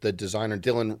did with the designer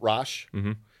Dylan Roshe.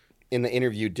 In the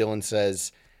interview, Dylan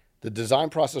says, the design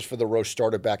process for the Roshe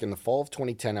started back in the fall of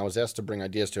 2010. I was asked to bring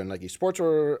ideas to a Nike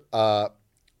sportswear,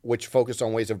 which focused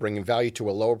on ways of bringing value to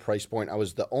a lower price point. I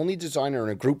was the only designer in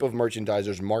a group of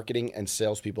merchandisers, marketing, and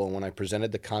salespeople. And when I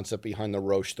presented the concept behind the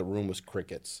Roshe, the room was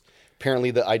crickets.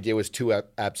 Apparently, the idea was too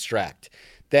abstract.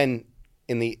 Then,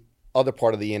 in the other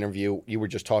part of the interview, you were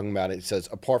just talking about it. It says,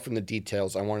 apart from the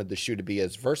details, I wanted the shoe to be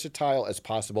as versatile as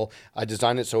possible. I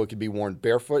designed it so it could be worn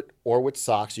barefoot or with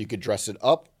socks. You could dress it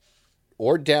up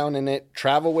or down in it,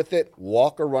 travel with it,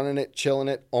 walk or run in it, chill in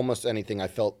it, almost anything. I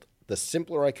felt the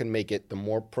simpler I can make it, the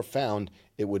more profound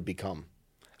it would become.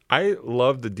 I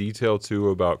love the detail too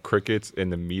about crickets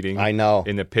in the meeting. I know.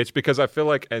 In the pitch, because I feel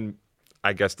like, and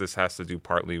I guess this has to do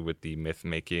partly with the myth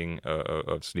making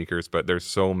of sneakers, but there's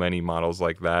so many models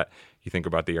like that. You think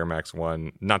about the Air Max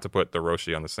 1, not to put the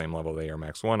Roshe on the same level of the Air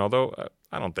Max 1, although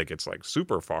I don't think it's like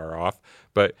super far off,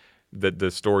 but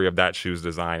the story of that shoe's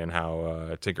design and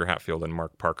how Tinker Hatfield and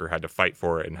Mark Parker had to fight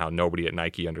for it and how nobody at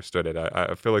Nike understood it.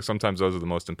 I feel like sometimes those are the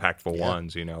most impactful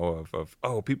ones, you know, of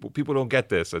oh, people don't get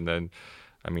this. And then,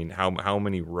 I mean, how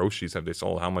many Roshes have they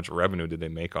sold? How much revenue did they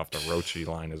make off the Roshe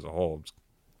line as a whole? It's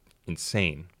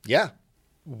insane. Yeah.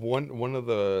 One of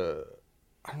the,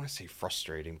 I don't want to say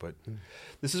frustrating, but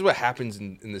this is what happens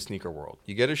in the sneaker world.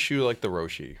 You get a shoe like the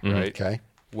Roshe, right? Okay.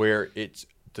 Where it's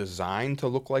designed to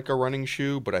look like a running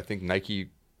shoe, but I think Nike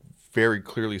very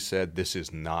clearly said this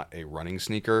is not a running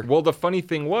sneaker. Well, the funny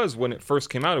thing was when it first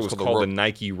came out, it was called called the the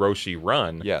Nike Roshe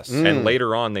Run. Yes. And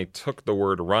later on, they took the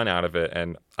word run out of it.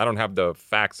 And I don't have the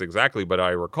facts exactly, but I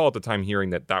recall at the time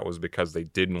hearing that was because they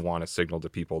didn't want to signal to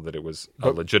people that it was a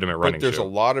legitimate running But there's shoe. a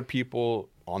lot of people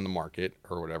on the market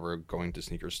or whatever, going to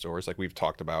sneaker stores like we've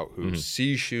talked about, who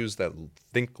see shoes that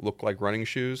look like running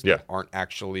shoes that aren't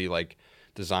actually like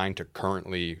designed to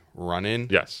currently run in.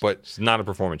 Yes, but it's not a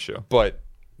performance shoe. But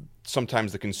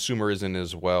sometimes the consumer isn't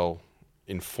as well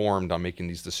informed on making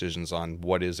these decisions on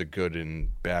what is a good and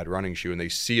bad running shoe, and they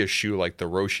see a shoe like the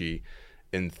Roshe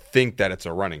and think that it's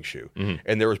a running shoe.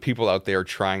 And there was people out there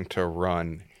trying to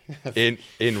run in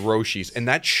Roshes, and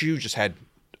that shoe just had,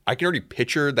 I can already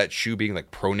picture that shoe being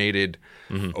like pronated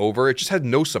over. It just had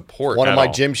no support. One of my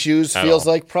all. gym shoes At feels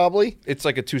all. like probably. It's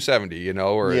like a 270, you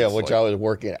know, or Yeah, it's which like, I was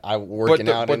working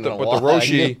out but in the a while.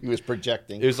 Roshe, He was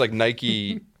projecting. it was like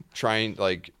Nike trying,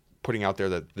 like putting out there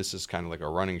that this is kind of like a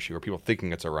running shoe, or people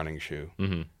thinking it's a running shoe,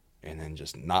 and then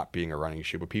just not being a running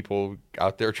shoe, but people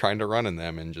out there trying to run in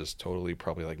them and just totally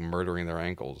probably like murdering their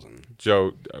ankles. And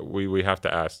Joe, we have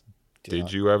to ask,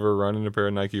 did you ever run in a pair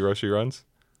of Nike Roshe runs?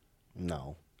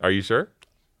 No. Are you sure?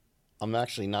 I'm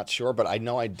actually not sure, but I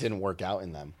know I didn't work out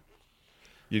in them.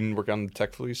 you didn't work on the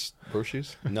Tech Fleece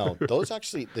Roshes? No, those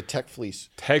actually, the Tech Fleece.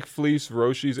 Tech Fleece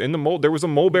Roshes in the mold. There was a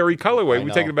mulberry colorway. I We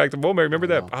know. take it back to mulberry. Remember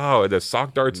that? Oh, the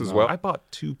sock darts as No. well. I bought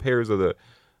 2 pairs of the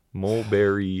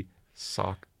mulberry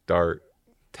sock dart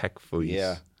Tech Fleece.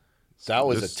 Yeah. That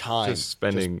was Just- a time. Just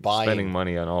spending buying.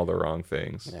 money on all the wrong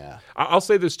things. Yeah. I'll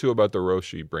say this too about the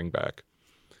Roshe bring back.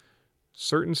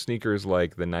 Certain sneakers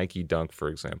like the Nike Dunk, for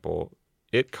example,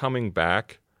 it coming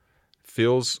back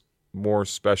feels more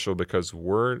special because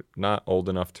we're not old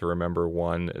enough to remember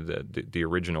the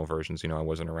original versions. You know, I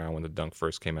wasn't around when the Dunk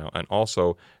first came out, and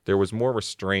also there was more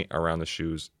restraint around the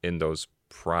shoes in those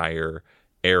prior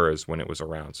eras when it was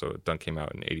around. So Dunk came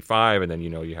out in '85, and then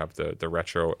you have the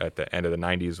retro at the end of the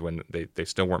 '90s when they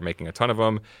still weren't making a ton of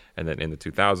them, and then in the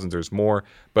 2000s there's more.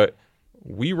 But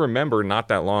we remember not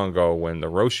that long ago when the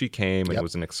Roshe came and it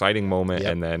was an exciting moment,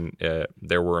 and then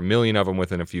there were a million of them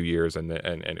within a few years, and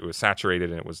it was saturated,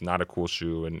 and it was not a cool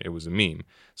shoe, and it was a meme.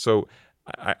 So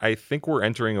I think we're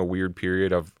entering a weird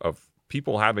period of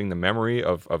people having the memory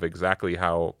of exactly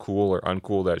how cool or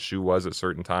uncool that shoe was at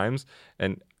certain times,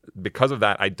 and because of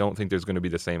that, I don't think there's going to be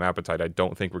the same appetite. I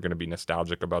don't think we're going to be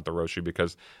nostalgic about the Roshe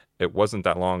because it wasn't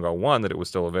that long ago, 1, that it was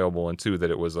still available, and 2, that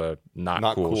it was a not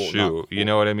cool shoe. Not cool. You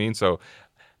know what I mean? So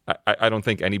I don't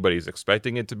think anybody's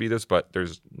expecting it to be this, but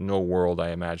there's no world,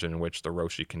 I imagine, in which the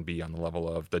Roshe can be on the level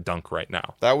of the Dunk right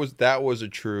now. That was a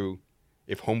true.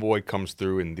 If Homeboy comes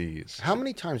through in these, How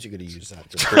many times are you going to use that?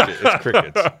 it's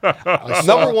crickets. I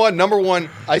saw- Number one.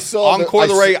 I saw on the-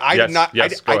 Coil Ray. I I did not.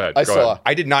 Yes, I, go ahead. I go saw. ahead.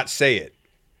 I did not say it.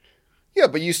 Yeah,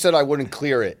 but you said I wouldn't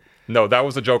clear it. No, that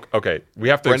was a joke. Okay, we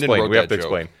have to Brendan explain. wrote We have to that joke.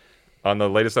 explain. On the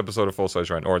latest episode of Full Size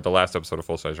Run, or the last episode of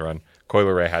Full Size Run, Coil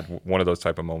Ray had one of those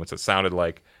type of moments. It sounded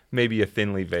like maybe a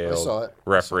thinly saw veiled it.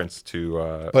 reference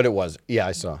to But it was. Yeah,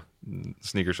 I saw.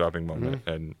 sneaker shopping moment, Mm-hmm.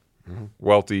 and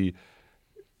Welty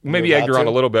maybe You're egged her allowed on a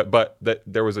to? little bit, but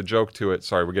there was a joke to it.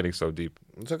 Sorry, we're getting so deep.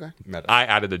 It's okay. Meta. I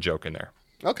added a joke in there,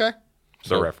 Okay.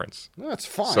 the reference. That's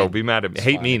fine. So be mad at me. It's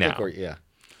Hate fine. me I think now. we're- Yeah.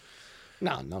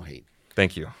 No hate.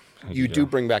 Thank you. Thank You do Joe.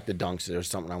 bring back the dunks. There's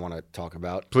something I want to talk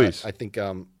about. Please. I think,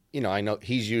 I know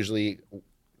he's usually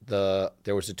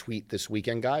there was a tweet this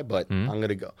weekend guy, but Hmm? I'm going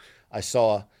to go. I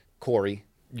saw Corey,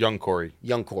 Young Corey.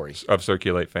 young Corey. Of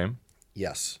Circulate fame.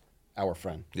 Yes. Our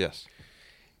friend. Yes.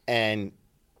 And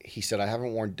he said, I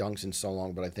haven't worn dunks in so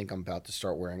long, but I think I'm about to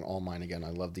start wearing all mine again. I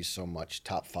love these so much.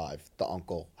 Top 5, the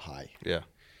Uncle High. Yeah.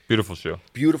 Beautiful shoe.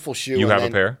 Beautiful shoe. You And have a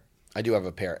then- pair? I do have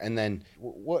a pair. And then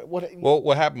what Well,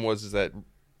 what happened was that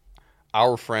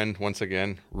our friend, once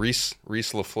again, Reese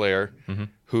LaFleur,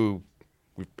 who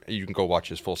you can go watch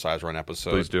his Full Size Run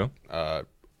episode. Please do.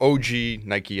 OG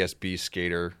Nike SB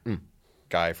skater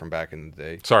guy from back in the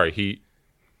day. Sorry,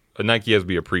 a Nike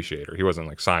SB appreciator. He wasn't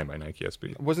like signed by Nike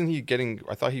SB. Wasn't he getting?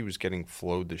 I thought he was getting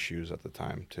flowed the shoes at the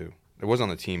time too. It was on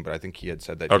the team, but I think he had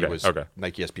said that Okay, he was okay.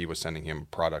 Nike SB was sending him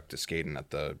product to skating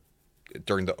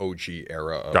during the OG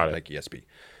era of Got it. Nike SB.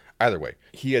 Either way,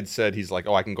 he had said he's like,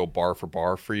 oh, I can go bar for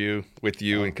bar with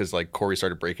you, and because like Corey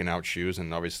started breaking out shoes,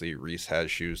 and obviously Reese has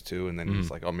shoes too, and then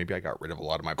he's like, oh, maybe I got rid of a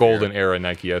lot of my Golden pair. era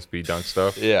Nike SB dunk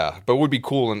stuff. Yeah, but it would be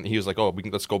cool, and he was like, oh,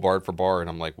 let's go bar for bar, and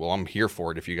I'm like, well, I'm here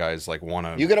for it if you guys like want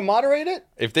to. you going to moderate it?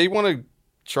 If they want to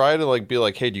try to like be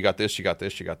like, hey, you got this, you got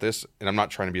this, you got this, and I'm not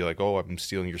trying to be like, oh, I'm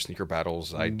stealing your sneaker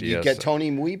battles ideas. You get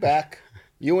Tony Mui back.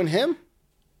 You and him?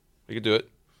 We could do it.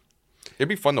 It'd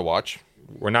be fun to watch.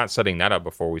 We're not setting that up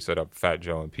before we set up Fat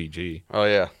Joe and PG. Oh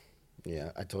yeah. Yeah,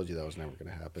 I told you that was never going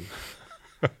to happen.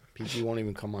 PG won't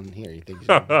even come on here. You think he's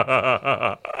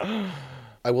gonna...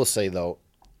 I will say, though,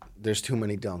 there's too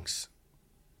many dunks.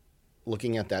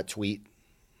 Looking at that tweet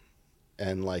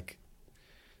and, like,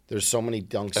 There's so many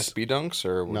dunks. SB dunks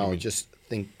or what do you No, mean? just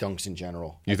think dunks in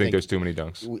general. You think there's too many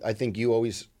dunks? I think you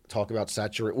always talk about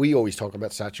saturation. We always talk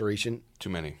about saturation. Too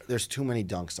many. There's too many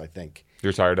dunks, I think.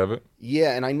 You're tired of it?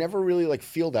 Yeah, and I never really like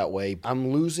feel that way.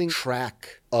 I'm losing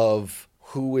track of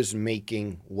who is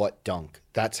making what dunk.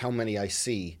 That's how many I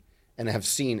see and have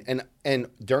seen. And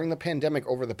during the pandemic,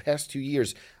 over the past 2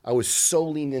 years, I was so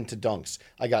leaned into dunks.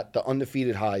 I got the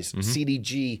undefeated highs,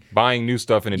 CDG, Buying new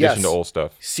stuff in addition Yes. to old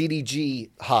stuff. CDG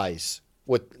highs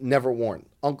with never worn.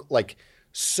 Like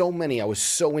so many, I was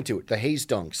so into it. The Haze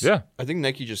dunks. Yeah. I think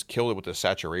Nike just killed it with the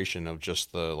saturation of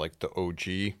just the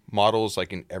OG models,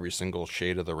 like in every single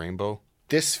shade of the rainbow.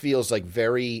 This feels like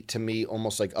very, to me,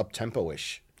 almost like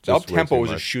up-tempo-ish. The Just up way tempo too was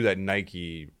a much. shoe that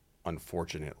Nike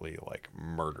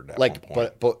murdered at Like, one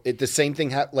point. but the same thing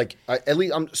happened. Like, at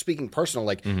least I'm speaking personal.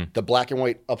 Like the black and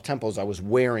white up tempos I was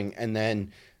wearing, and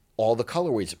then all the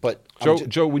colorways. But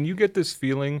Joe, when you get this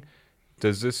feeling,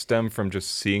 does this stem from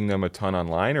just seeing them a ton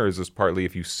online, or is this partly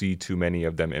if you see too many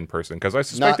of them in person? Because I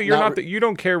suspect that you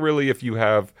don't care really if you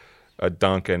have a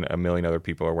dunk and a million other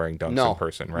people are wearing dunks in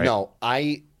person, right? No,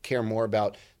 I care more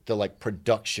about the like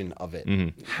production of it.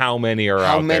 How many are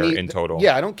out there in total?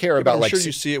 Yeah, I don't care But about I'm like sure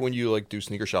you see it when you like do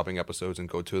sneaker shopping episodes and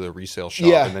go to the resale shop,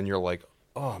 Yeah. and then you're like,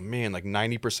 oh man, like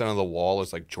 90% of the wall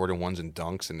is like Jordan 1s and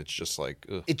dunks, and it's just like,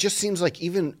 ugh. it just seems like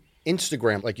even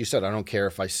Instagram, like you said, I don't care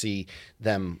if I see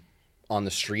them on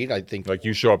the street. I think Like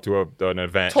you show up to an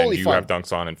event Totally and you fine. have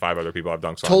dunks on and 5 other people have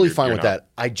dunks on. totally You're fine with not. that.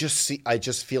 I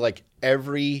just feel like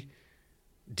every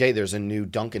day there's a new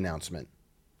dunk announcement.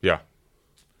 Yeah.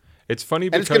 It's funny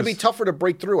And because it's going to be tougher to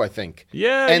break through, I think.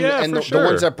 Yeah, and yeah, and for the ones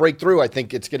sure. that break through, I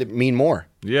think it's going to mean more.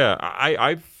 Yeah,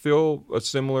 I feel a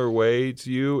similar way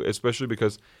to you, especially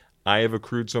because I have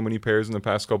accrued so many pairs in the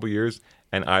past couple years,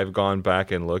 and I've gone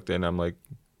back and looked, and I'm like,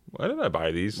 why did I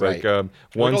buy these? Right. Like Like,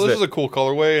 ones oh, this that is a cool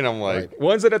colorway, and I'm like,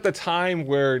 ones that at the time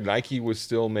where Nike was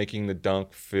still making the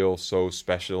dunk feel so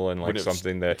special and like but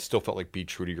something it that still felt like be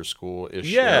true to your school ish.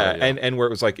 yeah, and where it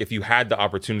was like if you had the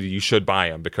opportunity, you should buy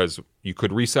them because you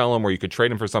could resell them or you could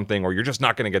trade them for something, or you're just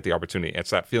not going to get the opportunity. It's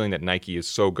that feeling that Nike is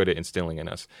so good at instilling in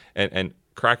us, and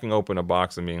cracking open a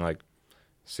box and being like,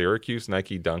 Syracuse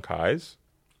Nike Dunk Highs.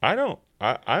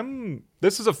 I'm.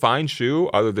 This is a fine shoe,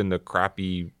 other than the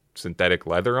crappy synthetic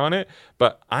leather on it,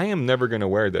 but I am never going to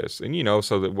wear this. And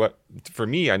so that what for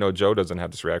me, I know Joe doesn't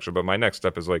have this reaction, but my next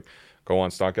step is like go on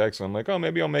StockX and I'm like, oh,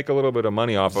 maybe I'll make a little bit of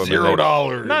money off of it.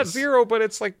 $0. Not zero, but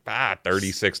it's like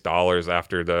 $36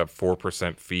 after the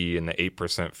 4% fee and the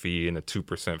 8% fee and the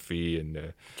 2% fee and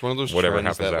It's one of those whatever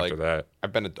trends happens that, after like, that.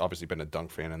 I've obviously been a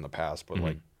dunk fan in the past, but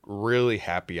like really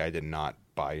happy I did not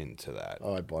buy into that.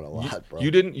 Oh, I bought a lot, bro.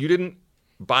 You didn't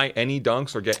buy any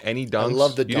dunks or get any dunks?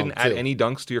 love the You didn't dunk, add too. any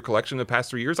dunks to your collection in the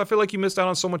past 3 years? I feel like you missed out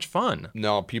on so much fun.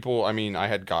 No, people. I mean, I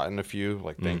had gotten a few.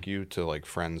 Like, thank you to like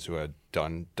friends who had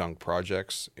done dunk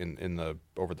projects in the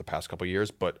over the past couple of years.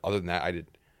 But other than that, I did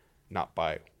not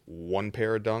buy one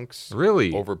pair of dunks.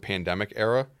 Really? Over pandemic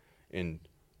era. And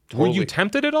Were totally, you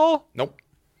tempted at all? Nope.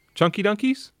 Chunky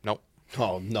Dunkies? Nope.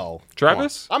 Oh no,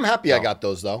 Travis? I'm happy I got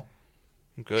those though.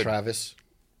 Good. Travis,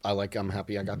 I'm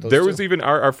happy I got those. There too. was even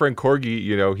our friend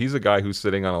Corgi, he's a guy who's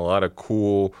sitting on a lot of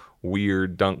cool,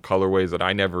 weird dunk colorways that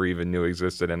I never even knew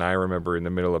existed. And I remember in the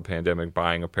middle of pandemic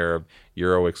buying a pair of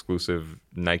Euro exclusive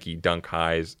Nike Dunk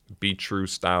Highs, Be True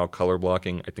style color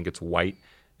blocking. I think it's white.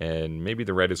 And maybe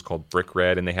the red is called brick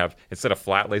red. And they have, instead of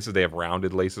flat laces, they have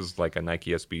rounded laces like a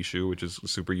Nike SB shoe, which is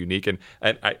super unique. And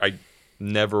I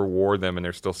never wore them and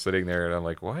they're still sitting there. And I'm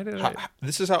like, why did I?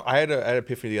 This is how I had an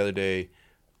epiphany the other day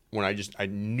when I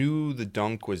knew the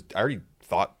dunk was. I already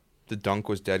thought the dunk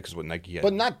was dead because what Nike had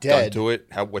But not done dead. to it,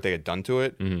 what they had done to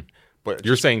it. But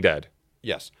You're saying dead.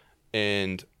 yes,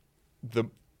 and the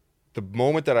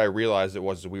moment that I realized it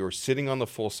was we were sitting on the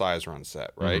full size run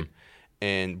set, right?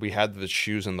 And we had the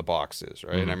shoes in the boxes,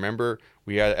 right? And I remember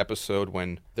we had an episode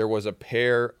when there was a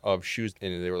pair of shoes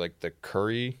and they were like the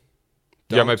Curry.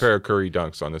 Yeah, my dunks. pair of Curry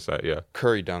dunks on the set, yeah.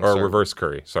 Curry dunks. Or are- reverse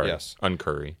Curry, sorry. Yes.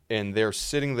 Uncurry. And they're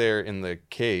sitting there in the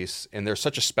case, and they're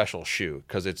such a special shoe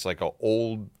because it's like an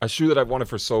old, A shoe that I've wanted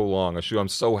for so long, a shoe I'm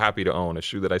so happy to own, a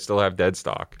shoe that I still have dead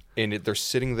stock. and they're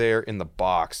sitting there in the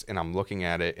box, and I'm looking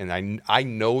at it, and I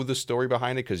know the story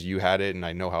behind it because you had it, and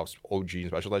I know how OG and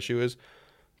special that shoe is,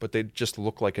 but they just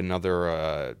look like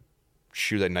another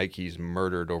shoe that Nike's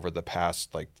murdered over the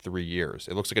past like 3 years.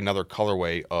 It looks like another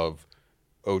colorway of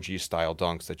OG style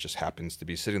dunks that just happens to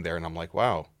be sitting there, and I'm like,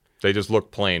 wow. They just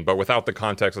look plain, but without the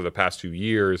context of the past 2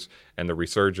 years and the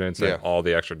resurgence Yeah. and all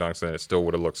the extra dunks, then it still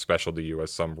would have looked special to you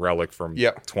as some relic from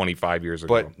Yeah. 25 years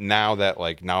ago. But now that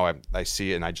I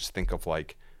see it and I just think of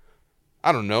like,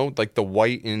 I don't know, like the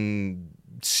white and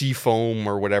sea foam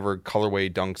or whatever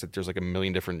colorway dunks that there's like a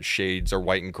million different shades or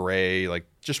white and gray, like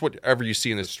just whatever you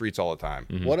see in the streets all the time.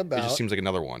 What It about just seems like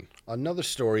another one. another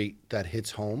story that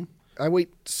hits home? I wait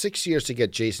 6 years to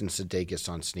get Jason Sudeikis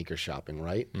on sneaker shopping,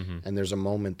 right? And there's a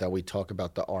moment that we talk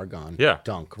about the Argon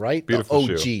dunk, right? Beautiful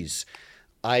the shoe. OGs.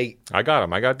 I got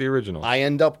him. I got the original. I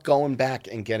end up going back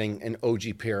and getting an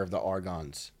OG pair of the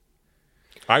Argons.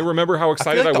 I remember how I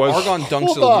excited feel like I was. the Argon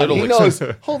dunk's Hold a on, little he expensive.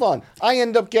 knows. Hold on. I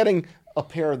end up getting a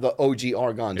pair of the OG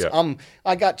Argons. Yeah.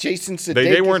 I got Jason Sudeikis.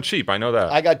 They weren't cheap. I know that.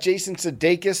 I got Jason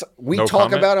Sudeikis. We No talk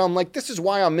comment? about it. I'm like, this is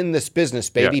why I'm in this business,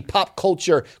 baby. Yeah. Pop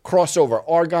culture crossover.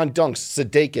 Argon dunks.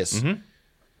 Sudeikis. Mm-hmm.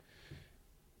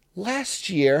 Last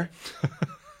year,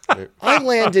 I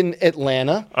land in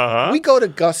Atlanta. We go to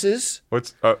Gus's.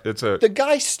 What's it's a The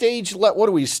guy stage left. What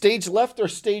are we? Stage left or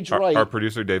stage right? our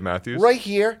producer Dave Matthews. Right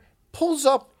here, pulls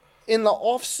up in the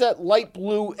offset light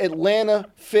blue Atlanta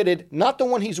fitted, not the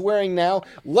one he's wearing now,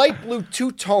 light blue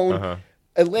two-tone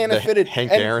Atlanta fitted.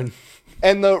 Hank and, Aaron.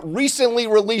 And the recently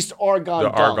released Argon The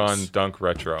dunks. Argon Dunk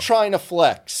Retro. Trying to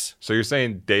flex. So you're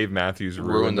saying Dave Matthews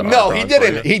ruined the No, Argon he for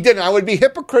didn't. you? He didn't. I would be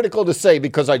hypocritical to say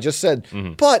because I just said,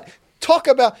 but talk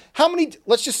about how many,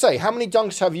 let's just say, how many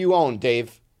dunks have you owned,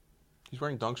 Dave? He's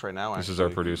wearing dunks right now. This is our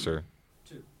producer.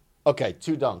 Okay,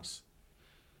 2 dunks.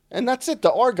 And that's it, the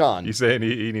Argon. You saying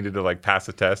he needed to like pass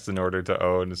a test in order to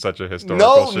own such a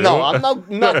historical shoe? No, I'm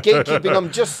not gatekeeping. I'm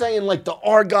just saying, like, the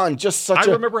Argon, just such I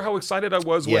a... remember how excited I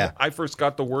was when Yeah. I first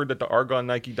got the word that the Argon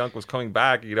Nike Dunk was coming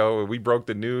back. You know, we broke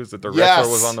the news that the Yes.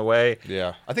 retro was on the way.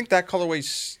 Yeah, I think that colorway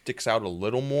sticks out a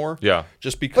little more. Yeah.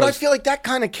 just because. But I feel like that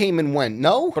kind of came and went,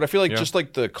 no? But I feel like Yeah. just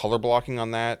like the color blocking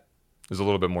on that, It's a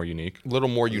little bit more unique. a little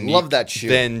more unique. Love that shoe.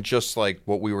 Than just like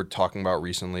what we were talking about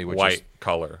recently, which White is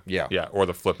color. Yeah. Yeah, or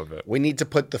the flip of it. We need to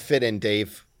put the fit in,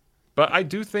 Dave. But I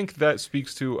do think that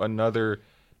speaks to another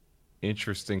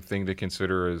interesting thing to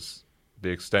consider is the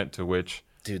extent to which.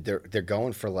 Dude, they're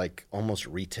going for, like, almost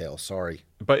retail. Sorry.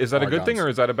 But is that a good thing Argons. or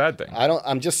is that a bad thing?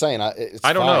 I'm just saying, it's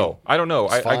I don't fine. know. I don't know.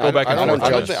 I fine. go back I and don't. forth I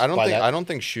on don't this. think. I don't by think. that. I don't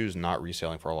think shoes not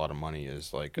reselling for a lot of money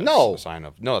is like No. a sign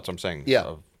of. No, that's what I'm saying. Yeah.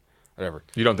 Of whatever.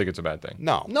 You don't think it's a bad thing?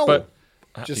 No. No. But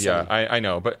Just yeah, saying. I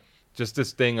know. But just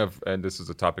this thing of, and this is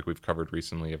a topic we've covered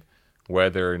recently, of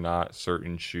whether or not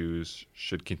certain shoes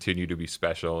should continue to be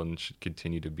special and should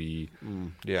continue to be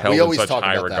Yeah. held We in always such talk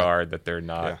high about that. regard that they're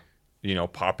not, Yeah. you know,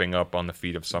 popping up on the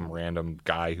feed of some random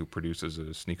guy who produces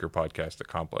a sneaker podcast at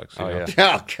Complex. You Oh, know?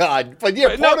 yeah. Oh, God. But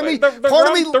yeah, No, part of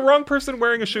me... the wrong person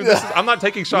wearing a shoe. I'm not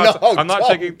taking shots. No, I'm not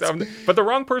don't. taking. But the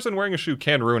wrong person wearing a shoe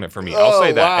can ruin it for me. I'll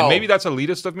say that, wow. and maybe that's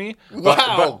elitist of me. But,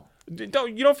 Wow. but you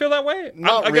don't feel that way?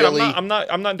 Not really. I'm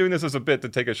not doing this as a bit to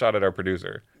take a shot at our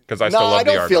producer because I No, still love I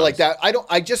the don't feel Argons. like that.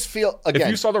 I just feel, again... If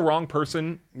you saw the wrong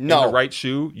person in No. the right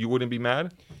shoe, you wouldn't be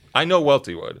mad. I know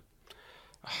Welty would.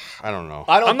 I don't know.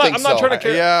 I don't I'm not- think I'm not so. trying to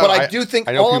care. Yeah, But I do think,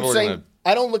 I know all I'm people are saying, gonna-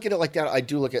 I don't look at it like that. I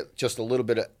do look at just a little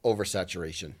bit of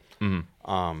oversaturation.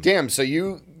 Damn, so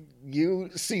you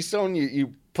see someone,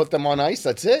 you put them on ice,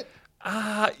 that's it?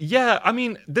 Yeah, I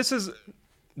mean, this is a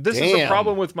Damn.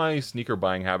 problem with my sneaker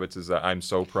buying habits is that I'm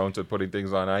so prone to putting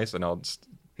things on ice and I'll just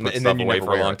put And stuff then you away never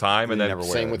for a wear long it. time, and You then never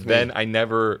wear Same it. with me. then I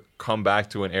never come back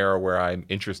to an era where I'm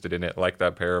interested in it, like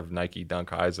that pair of Nike Dunk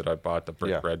Highs that I bought, the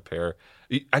brick Yeah. red pair.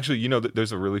 Actually, you know,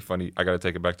 there's a really funny. I got to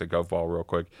take it back to Govball real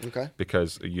quick, Okay.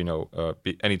 Because you know,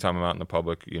 anytime I'm out in the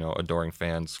public, you know, adoring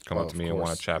fans come up to of me and want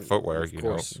course. to chat footwear. Of You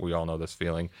course. know, we all know this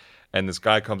feeling. And this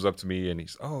guy comes up to me and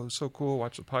he's, "Oh, it's so cool,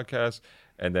 watch the podcast,"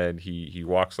 and then he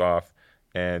walks off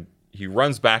and he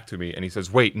runs back to me and he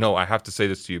says, "Wait, no, I have to say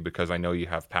this to you because I know you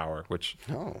have power." Which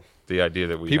the idea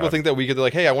that we People have, think that we could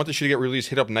like, hey, I want this shoe to get released.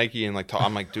 Hit up Nike and like, talk.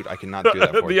 I'm like, dude, I cannot do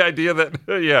that for the you. idea that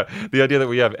the idea that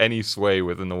we have any sway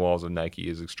within the walls of Nike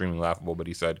is extremely laughable. But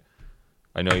he said,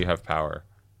 "I know you have power.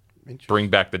 Bring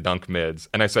back the dunk mids."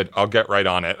 And I said, "I'll get right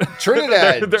on it."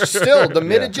 Trinidad, still the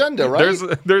mid agenda, right?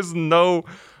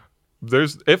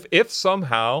 There's if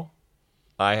somehow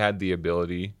I had the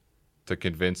ability to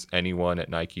convince anyone at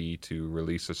Nike to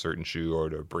release a certain shoe or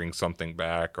to bring something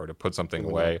back or to put something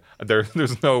away,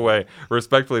 there's no way,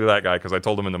 respectfully to that guy, because I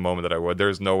told him in the moment that I would,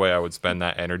 there's no way I would spend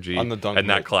that energy On the dunk and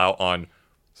that mid. clout on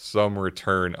some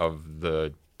return of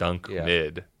the dunk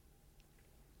mid.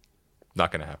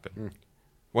 Not going to happen.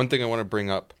 One thing I want to bring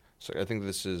up, so I think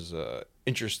this is an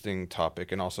interesting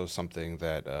topic and also something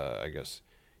that I guess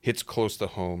hits close to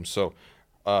home. So,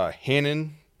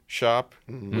 Hannon shop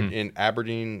in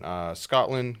Aberdeen,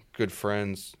 Scotland, good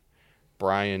friends,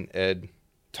 Brian, Ed,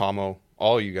 Tomo,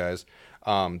 all you guys.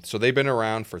 So they've been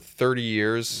around for 30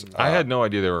 years. I had no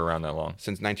idea they were around that long.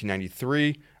 Since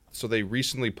 1993. So they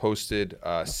recently posted,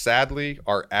 sadly,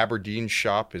 our Aberdeen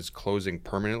shop is closing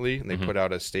permanently, and they put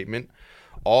out a statement.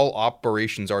 All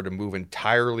operations are to move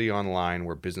entirely online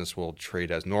where business will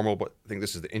trade as normal. But I think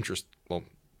this is the interest. Well,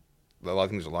 I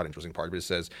think there's a lot of interesting parts, but it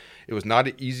says it was not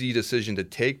an easy decision to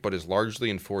take, but is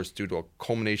largely enforced due to a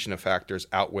culmination of factors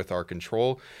out with our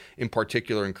control. In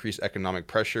particular, increased economic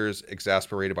pressures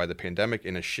exacerbated by the pandemic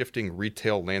and a shifting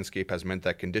retail landscape has meant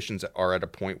that conditions are at a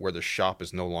point where the shop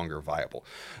is no longer viable.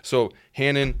 So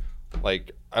Hannon,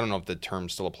 like, I don't know if the term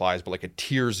still applies, but like a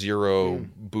tier zero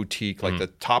boutique, like the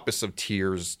toppest of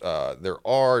tiers. There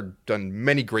are done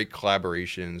many great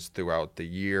collaborations throughout the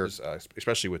years,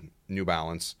 especially with New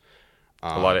Balance.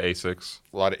 A lot of Asics.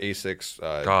 A lot of Asics.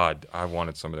 God, I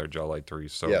wanted some of their Gel Light 3s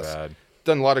so bad.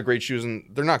 Done a lot of great shoes, and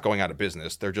they're not going out of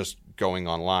business. They're just going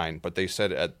online. But they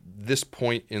said at this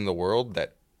point in the world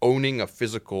that owning a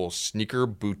physical sneaker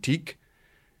boutique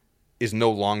is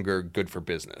no longer good for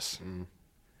business.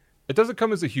 It doesn't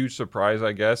come as a huge surprise,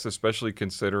 I guess, especially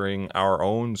considering our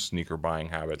own sneaker buying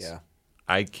habits. Yeah.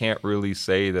 I can't really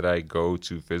say that I go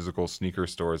to physical sneaker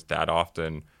stores that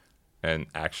often and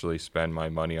actually spend my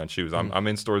money on shoes. I'm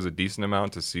in stores a decent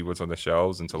amount to see what's on the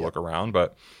shelves and to look around,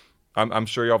 but I'm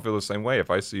sure y'all feel the same way. If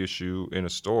I see a shoe in a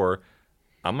store,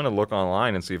 I'm going to look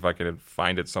online and see if I can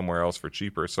find it somewhere else for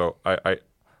cheaper. So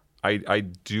I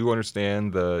do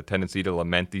understand the tendency to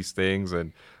lament these things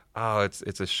and,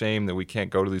 it's a shame that we can't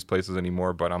go to these places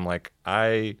anymore. But I'm like,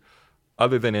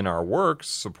 other than in our works,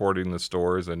 supporting the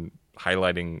stores and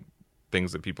highlighting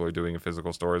things that people are doing in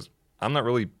physical stores, I'm not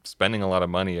really spending a lot of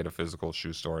money at a physical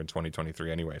shoe store in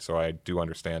 2023 anyway, so I do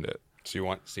understand it. So you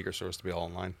want sneaker stores to be all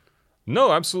online?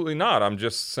 No, absolutely not. I'm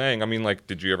just saying, I mean, like,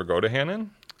 did you ever go to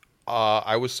Hannon?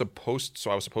 I was supposed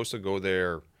to go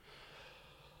there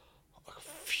a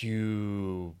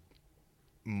few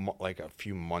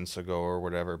months ago or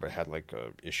whatever, but had like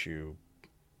a issue,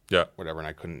 whatever, and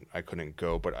I couldn't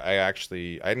go. But I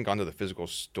hadn't gone to the physical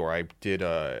store. I did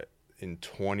in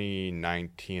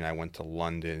 2019, I went to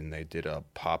London and they did a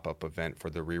pop-up event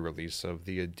for the re-release of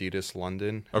the Adidas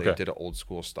London. Okay. They did an old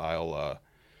school style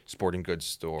sporting goods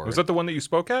store. Was that the one that you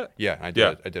spoke at? Yeah, I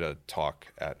did a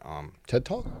talk at TED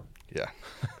Talk. Yeah.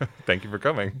 Thank you for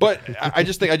coming. But I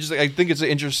think it's an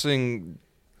interesting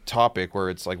topic where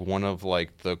it's like one of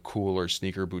like the cooler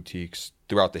sneaker boutiques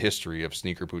throughout the history of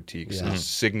sneaker boutiques is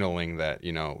signaling that,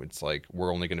 you know, it's like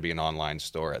we're only going to be an online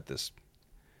store at this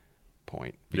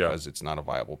point because it's not a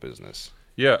viable business.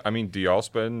 Yeah, I mean, do y'all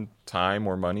spend time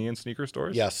or money in sneaker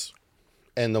stores? Yes.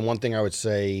 And the one thing I would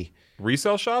say,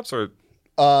 resale shops or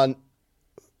do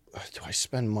I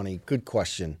spend money? Good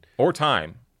question. or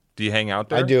time? Do you hang out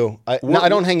there? I do. I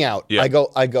don't hang out. Yeah.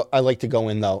 I like to go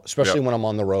in though, especially when I'm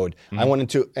on the road. I went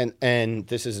into and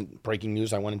this isn't breaking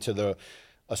news. I went into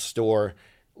a store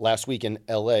last week in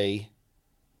LA.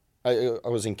 I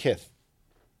was in Kith.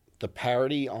 The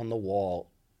parody on the wall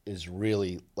is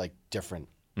really like different.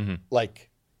 Like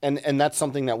and that's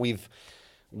something that we've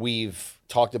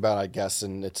talked about, I guess,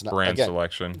 and it's not Brand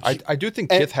selection. I do think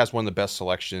Kith has one of the best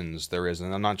selections there is,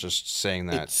 and I'm not just saying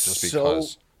that just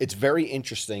because. It's very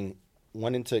interesting.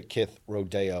 Went into Kith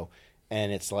Rodeo,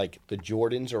 and it's like the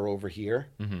Jordans are over here,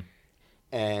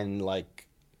 and like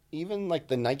even like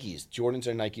the Nikes, Jordans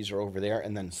and Nikes are over there,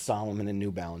 and then Solomon and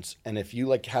New Balance. And if you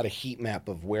like had a heat map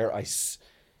of where I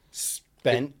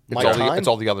spent my time, it's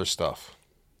all the other stuff.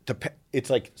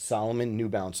 It's like Solomon, New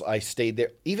Balance. I stayed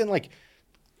there. Even like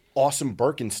awesome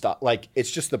Birkenstock. Like it's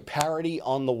just the parody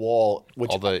on the wall. Which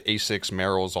all the Asics,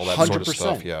 Merrells, all that 100%. sort of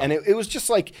stuff. Yeah, and it was just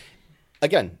like.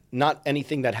 Again, not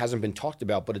anything that hasn't been talked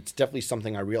about, but it's definitely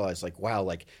something I realized, like, wow,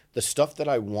 like the stuff that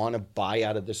I want to buy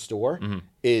out of this store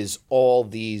is all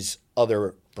these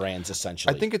other brands,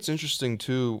 essentially. I think it's interesting,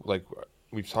 too, like,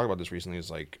 we've talked about this recently,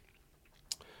 is like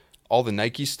all the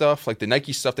Nike stuff, like the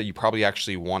Nike stuff that you probably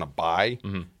actually want to buy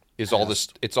is all this,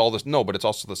 no, but it's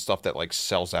also the stuff that like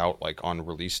sells out like on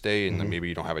release day and then maybe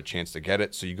you don't have a chance to get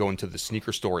it. So you go into the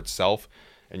sneaker store itself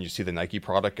and you see the Nike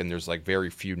product, and there's like very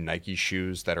few Nike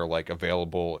shoes that are like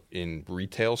available in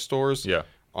retail stores. Yeah.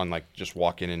 On like just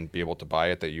walk in and be able to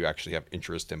buy it that you actually have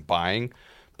interest in buying.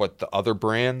 But the other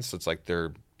brands, it's like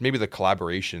they're maybe the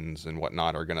collaborations and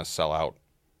whatnot are gonna sell out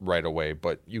right away.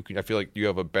 But I feel like you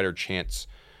have a better chance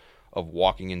of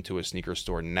walking into a sneaker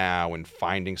store now and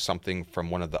finding something from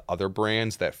one of the other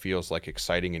brands that feels like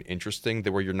exciting and interesting.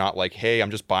 That where you're not like, hey, I'm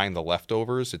just buying the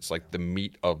leftovers. It's like the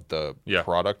meat of the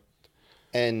product.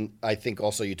 And I think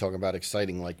also you talk about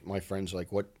exciting, like my friends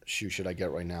like, what shoe should I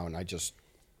get right now? And I just,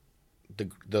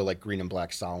 the like green and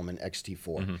black Solomon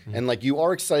XT4. And like you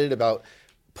are excited about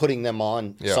putting them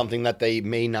on something that they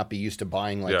may not be used to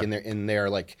buying like in their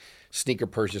like sneaker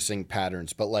purchasing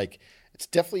patterns. But like it's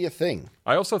definitely a thing.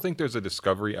 I also think there's a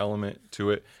discovery element to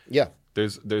it. Yeah.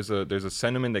 there's a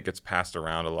sentiment that gets passed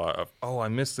around a lot of, oh, I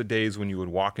miss the days when you would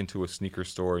walk into a sneaker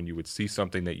store and you would see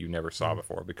something that you never saw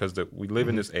before, because we live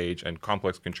in this age, and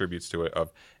Complex contributes to it,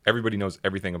 of everybody knows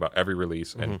everything about every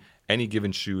release, and any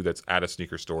given shoe that's at a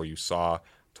sneaker store you saw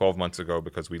 12 months ago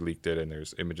because we leaked it and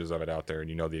there's images of it out there and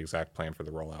you know the exact plan for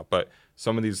the rollout. But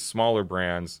some of these smaller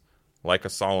brands, like a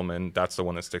Solomon, that's the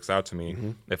one that sticks out to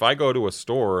me. If I go to a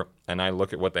store and I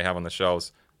look at what they have on the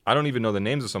shelves, I don't even know the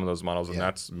names of some of those models, and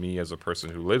that's me as a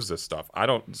person who lives this stuff.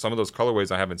 Some of those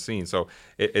colorways I haven't seen. So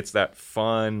it's that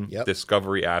fun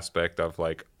discovery aspect of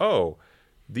like, oh,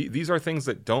 these are things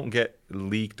that don't get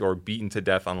leaked or beaten to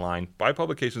death online by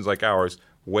publications like ours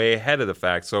way ahead of the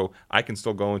fact. So I can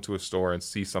still go into a store and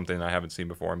see something I haven't seen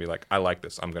before and be like, I like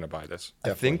this. I'm going to buy this.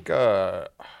 Definitely. I think,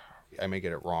 I may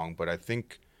get it wrong, but I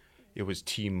think it was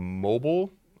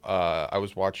T-Mobile. I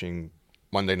was watching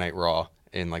Monday Night Raw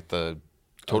in like the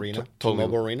Arena?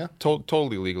 T-Mobile Arena?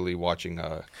 Totally legally watching.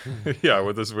 Yeah,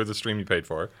 with the stream you paid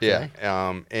for. Yeah.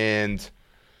 And,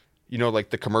 you know, like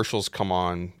the commercials come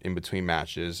on in between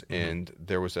matches. And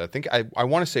there was, I think, I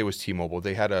want to say it was T-Mobile.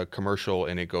 They had a commercial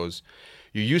and it goes,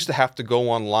 you used to have to go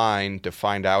online to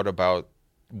find out about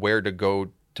where to go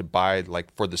to buy,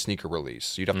 like, for the sneaker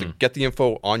release. You'd have to get the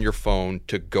info on your phone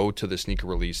to go to the sneaker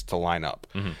release to line up.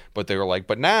 But they were like,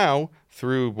 but now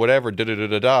through whatever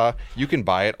you can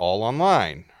buy it all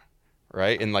online,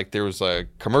 right? And like there was a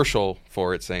commercial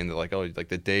for it saying that like, oh, like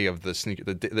the day of the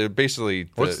sneaker, they're basically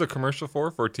what's the commercial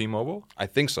for T-Mobile? I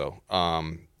think so.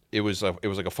 It was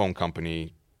like a phone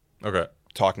company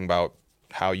talking about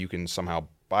how you can somehow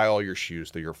buy all your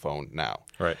shoes through your phone now.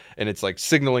 Right. And it's like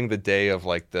signaling the day of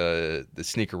like the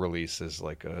sneaker release is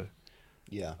like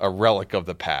a relic of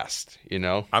the past, you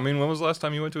know? I mean, when was the last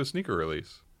time you went to a sneaker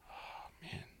release?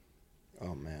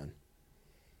 Oh man.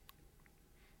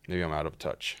 Maybe I'm out of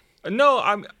touch. No,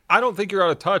 I don't think you're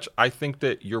out of touch. I think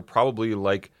that you're probably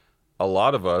like a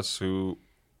lot of us who,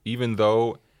 even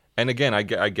though, and again, I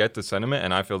get the sentiment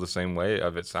and I feel the same way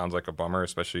of it sounds like a bummer,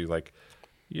 especially like,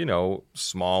 you know,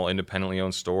 small independently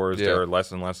owned stores. Yeah. There are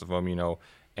less and less of them, you know.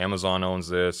 Amazon owns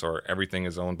this, or everything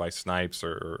is owned by Snipes,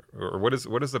 or what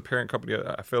is the parent company?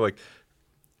 I feel like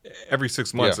every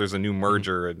 6 months there's a new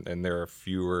merger, and there are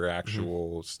fewer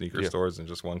actual sneaker stores than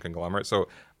just one conglomerate. So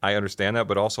I understand that,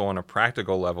 but also on a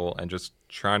practical level, and just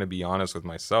trying to be honest with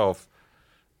myself,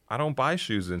 I don't buy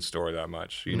shoes in store that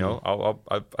much. You know,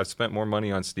 I've spent more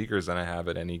money on sneakers than I have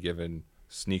at any given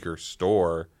sneaker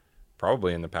store,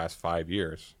 probably in the past 5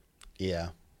 years. Yeah.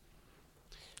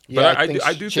 But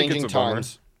I do think it's a bummer.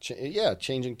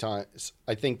 Changing times.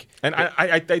 I think, and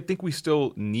I think we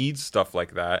still need stuff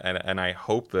like that, and I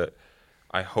hope that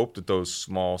those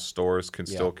small stores can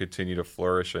still continue to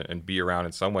flourish and be around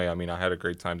in some way. I mean, I had a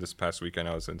great time this past weekend.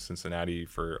 I was in Cincinnati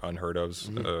for Unheard Of's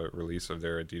release of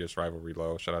their Adidas Rivalry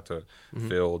Low. Shout out to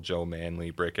Phil, Joe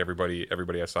Manley, Brick, everybody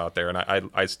I saw out there, and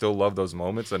I still love those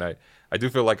moments, and I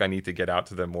do feel like I need to get out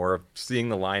to them more, of seeing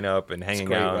the lineup and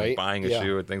hanging out and buying a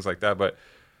shoe and things like that, but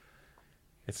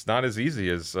it's not as easy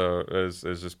as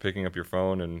just picking up your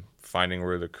phone and finding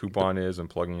where the coupon is and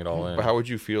plugging it all in. But how would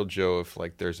you feel, Joe, if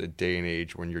like there's a day and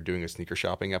age when you're doing a sneaker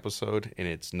shopping episode and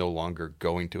it's no longer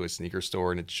going to a sneaker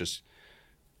store and it's just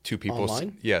two people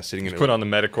sitting in put on the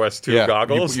MetaQuest 2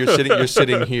 goggles? You're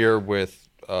sitting here with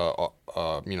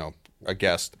a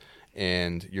guest,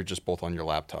 and you're just both on your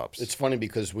laptops. it's funny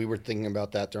because we were thinking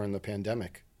about that during the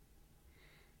pandemic.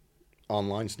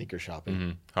 Online sneaker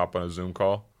shopping. Hop on a Zoom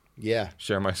call. Yeah.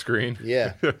 Share my screen.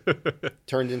 Yeah.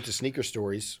 Turned into sneaker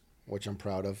stories, which I'm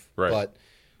proud of. Right. But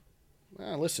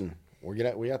listen, we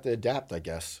have to adapt, I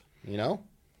guess. You know?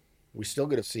 We still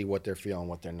get to see what they're feeling,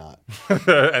 what they're not.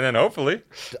 And then hopefully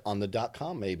on the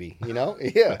 .com maybe, you know?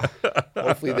 Yeah.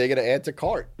 Hopefully they get to add to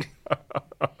cart.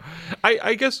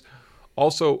 I guess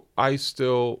also I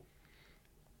still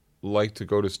like to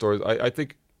go to stores. I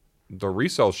think the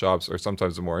resale shops are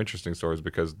sometimes the more interesting stores,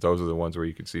 because those are the ones where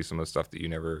you can see some of the stuff that you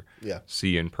never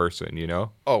see in person, you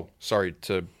know? Oh, sorry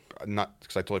because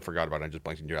I totally forgot about it. I just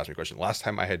blanked and you asked me a question. Last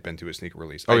time I had been to a sneaker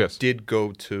release, I did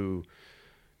go to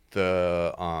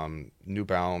the New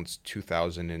Balance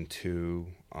 2002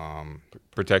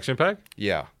 Protection Pack?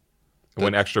 Yeah.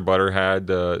 When Extra Butter had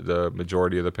the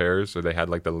majority of the pairs, so they had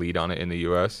like the lead on it in the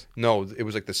US? No, it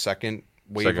was like the second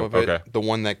wave of it. Okay. The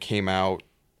one that came out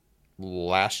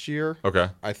last year,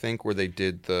 I think, where they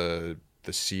did the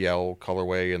CL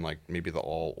colorway and like maybe the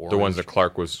all orange. The ones that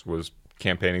Clark was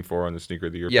campaigning for on the Sneaker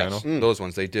of the Year panel. Those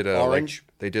ones. They did orange.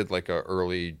 They did like a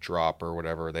early drop or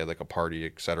whatever. They had like a party,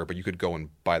 etc. But you could go and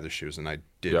buy the shoes, and I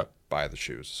did buy the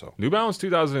shoes. So New Balance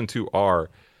 2002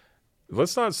 R.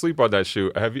 Let's not sleep on that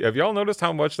shoe. Have y'all noticed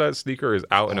how much that sneaker is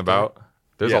out and about?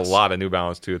 There's Yes. a lot of New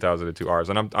Balance 2002 Rs,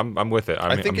 and I'm with it.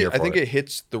 I think I'm here I for think it. it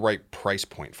hits the right price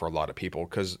point for a lot of people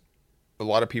because a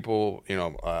lot of people,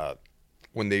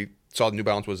 when they saw New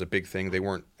Balance was a big thing, they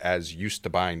weren't as used to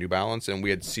buying New Balance, and we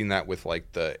had seen that with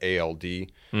like the ALD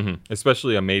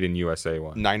Especially a made in USA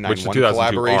one, which the 991 2002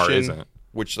 R collaboration, isn't.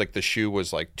 which like the shoe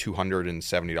was like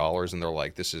 $270, and they're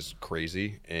like, this is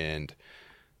crazy, and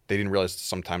they didn't realize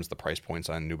sometimes the price points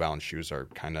on New Balance shoes are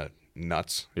kind of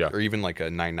nuts. Yeah. Or even like a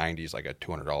 990 is like a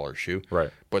 $200 shoe. Right.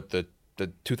 But the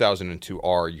 2002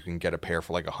 R, you can get a pair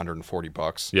for like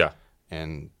 $140. Yeah.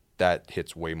 And that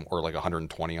hits way more, or like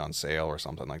 120 on sale or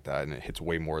something like that, and it hits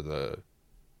way more the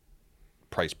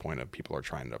price point of people are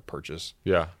trying to purchase.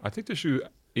 Yeah, I think the shoe,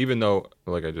 even though,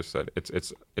 like I just said,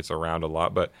 it's around a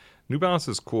lot, but New Balance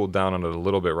has cooled down on it a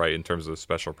little bit, right, in terms of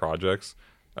special projects.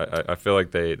 I feel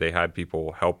like they had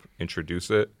people help introduce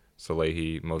it,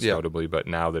 Salehi most notably, but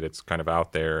now that it's kind of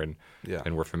out there and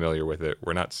we're familiar with it,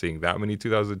 we're not seeing that many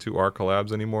 2002 R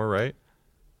collabs anymore, right?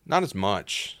 Not as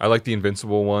much. I like the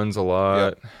Invincible ones a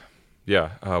lot.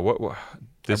 Yeah. What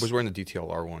I was wearing the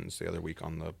DTLR ones the other week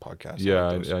on the podcast. Yeah,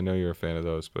 like I know you're a fan of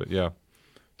those, but yeah,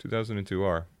 2002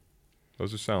 R.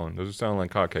 Those are selling. Those are selling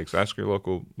like hotcakes. Ask your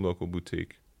local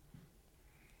boutique.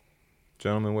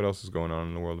 Gentlemen, what else is going on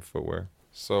in the world of footwear?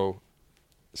 So,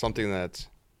 something that's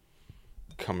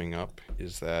coming up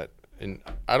is that, and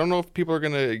I don't know if people are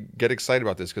going to get excited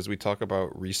about this because we talk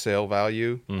about resale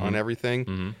value on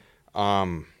everything.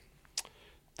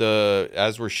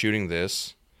 As we're shooting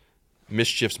this,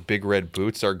 Mischief's Big Red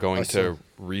boots are going to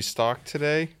restock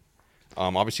today.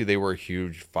 Obviously, they were a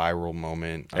huge viral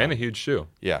moment. And a huge shoe.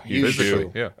 Yeah, huge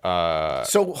shoe. Yeah.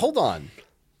 So hold on.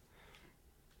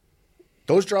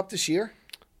 Those dropped this year?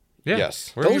 Yeah.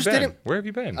 Yes. Where have Those you been? didn't- Where have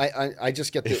you been? I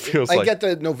just get feels I like- get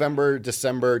the November,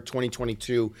 December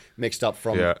 2022 mixed up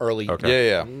from early. Okay.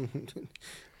 Yeah.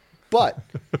 But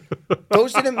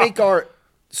those didn't make our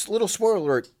little spoiler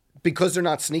alert because they're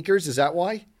not sneakers. Is that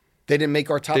why they didn't make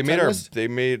our top They 10 made our. list? They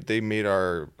made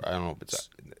our. I don't know if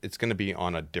it's going to be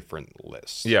on a different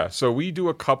list. Yeah, so we do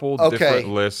a couple different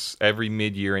lists every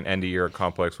mid-year and end-of-year at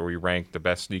Complex where we rank the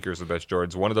best sneakers, the best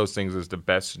Jordans. One of those things is the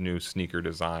best new sneaker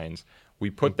designs. We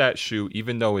put that shoe,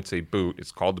 even though it's a boot,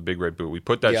 it's called the Big Red Boot. We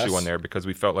put that shoe on there because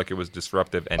we felt like it was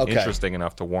disruptive and interesting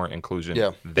enough to warrant inclusion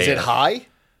there. Is it high?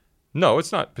 No,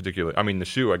 it's not particularly. I mean, the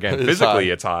shoe, again, It's physically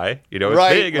high. it's high. You know, it's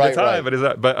Right, big and it's right, high, right. but is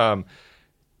that? But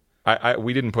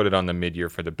we didn't put it on the mid-year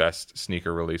for the best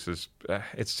sneaker releases.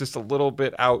 It's just a little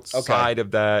bit outside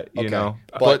of that, you know.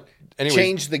 But anyways-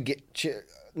 change the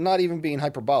not even being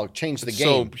hyperbolic. Change the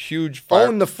So game. huge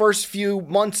Own the first few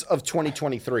months of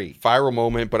 2023. viral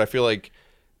moment, but I feel like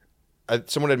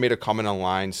someone had made a comment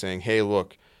online saying, "Hey,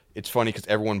 look, it's funny because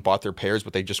everyone bought their pairs,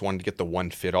 but they just wanted to get the one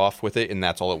fit off with it, and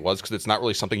that's all it was because it's not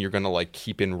really something you're going to like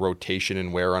keep in rotation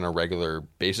and wear on a regular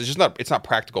basis. It's not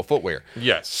practical footwear.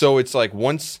 Yes. So it's like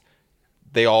once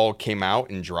they all came out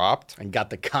and dropped, And got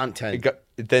the content.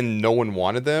 then no one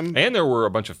wanted them. And there were a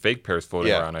bunch of fake pairs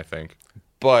floating Yeah. around, I think.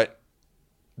 But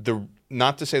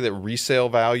not to say that resale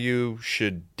value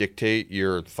should dictate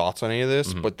your thoughts on any of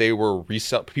this, but they were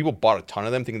resale. People bought a ton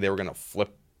of them thinking they were going to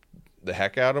flip the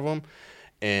heck out of them,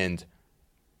 and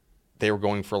they were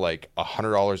going for like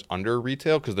 $100 under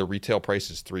retail because the retail price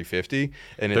is $350,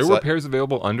 and There were pairs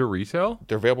available under retail?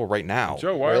 they're available right now.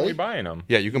 Joe, why are Really? we buying them?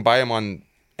 Yeah, you can buy them on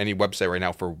any website right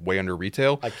now for way under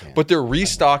retail. I can't. But they're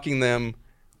restocking them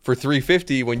for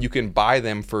 $350 when you can buy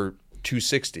them for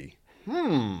 $260.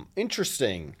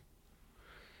 Interesting.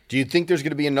 Do you think there's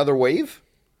going to be another wave?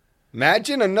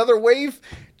 Imagine another wave.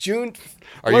 June.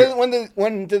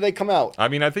 When did they come out? I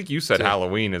mean, I think you said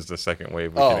Halloween is the second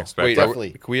wave we Oh, can expect. Wait,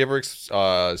 definitely. can we ever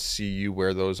see you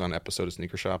wear those on an episode of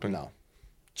Sneaker Shopping? No. Why not?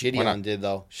 Gideon did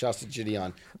though. Shouts to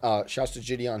Gideon. Shouts to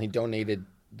Gideon. He donated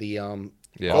the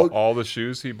Yeah. all the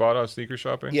shoes he bought on sneaker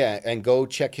shopping? Yeah, and go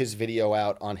check his video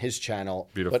out on his channel.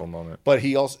 Beautiful moment. But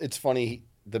he also, it's funny,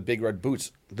 the Big Red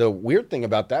boots. The weird thing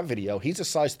about that video, he's a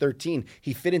size 13.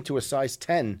 He fit into a size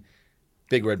 10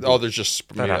 Big Red boot. Oh, there's just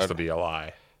That has to be a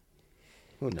lie.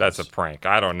 Who knows? That's a prank.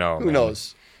 I don't know. Who man.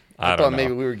 knows? I thought don't know.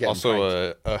 maybe we were getting pranked.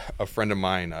 also a friend of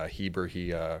mine, Heber.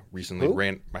 He recently Who?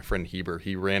 ran. My friend Heber.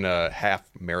 He ran a half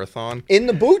marathon In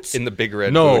the boots? in the Big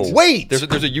Red. No. boots. Wait! There's a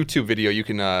YouTube video you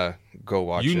can go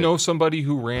watch. You it. know somebody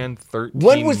who ran 13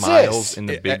 When was miles this? in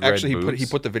the It- Big actually Red boots? he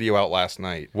put the video out last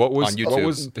night. What was on YouTube? what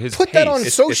was his Put that on pace?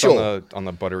 his social. It's on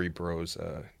the Buttery Bros.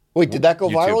 Wait, did that go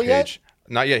YouTube viral yet? page.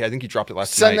 Not yet. I think he dropped it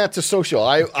last Send night. that to social.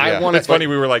 I Yeah. want It's funny.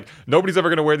 We were like, nobody's ever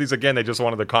going to wear these again. They just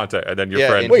wanted the content, and then your Yeah,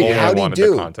 friend and- Wait, only how'd he wanted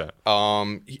do? the content.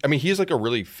 I mean, he's like a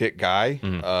really fit guy,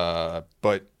 Mm-hmm.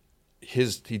 but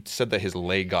he said that his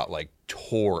leg got like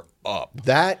tore up.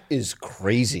 That is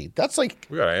crazy. That's like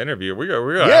We got to interview. We got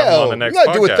to have him on the next we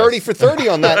got to do a podcast. 30 for 30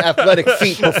 on that athletic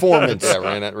feat performance.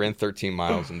 Yeah, ran 13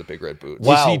 miles in the big red boots.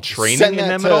 Was he training Send in that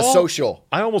them to at all? social.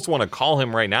 I almost want to call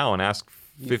him right now and ask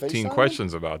 15 FaceTime?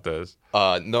 questions about this.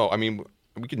 No, I mean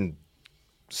we can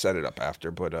set it up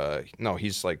after, but no,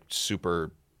 he's like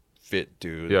super fit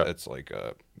dude. Yeah. That's like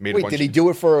made a Wait, bunch did he do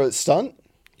it for a stunt?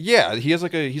 Yeah, he's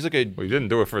like a Well, he didn't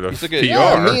do it for the He's like PR. a-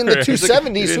 Yeah, me in the He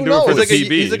 270s, didn't who do it for knows? the he's like a,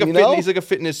 PB. he's like a You fit- know? he's like a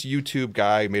fitness YouTube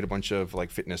guy, made a bunch of like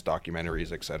fitness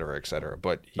documentaries, et cetera, et cetera.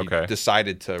 But he Okay.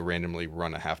 decided to randomly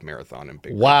run a half marathon in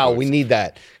big red Wow, boots. we need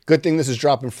that. Good thing this is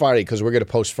dropping Friday because we're going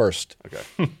to post first.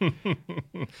 Okay.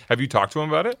 Have you talked to him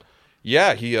about it?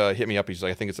 Yeah, he hit me up. He's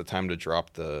like, I think it's the time to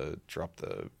drop the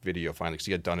video finally, because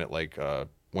he had done it like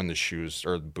when the shoes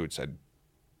or the boots had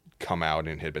come out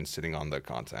and had been sitting on the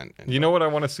content. And, You know what I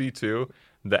want to see too?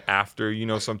 The after,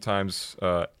 sometimes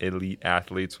elite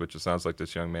athletes, which it sounds like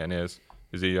this young man is.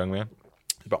 Is he a young man?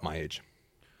 about my age.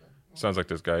 Sounds like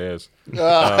this guy is.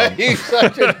 He's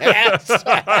such an ass.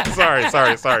 sorry.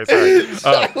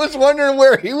 I was wondering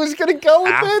where he was going to go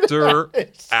with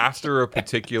it. After a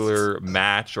particular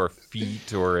match or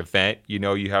feat or event,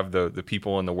 you have the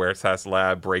people in the warehouse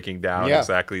lab breaking down Yeah.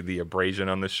 exactly the abrasion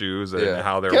on the shoes and Yeah.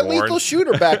 how they're Get worn. Lethal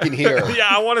Shooter back in here. Yeah,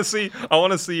 I want to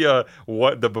see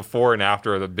what the before and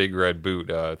after of the big red boot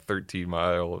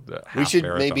 13-mile half We should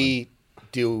marathon. maybe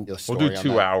do a We'll story do on 2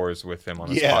 that. hours with him on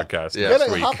this Yeah. podcast Yeah. next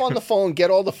Get week. hop on the phone,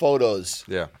 get all the photos.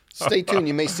 Yeah. Stay tuned.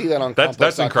 You may see that on That's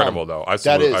complex.com. incredible though. I That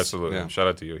salute, I is. salute him. Yeah. Shout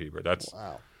out to you, Heber. That's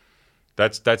Wow.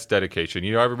 That's dedication.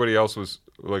 Everybody else was,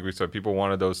 like we said, people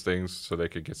wanted those things so they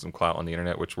could get some clout on the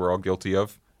internet, which we're all guilty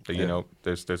of. But,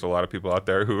 there's a lot of people out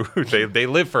there who they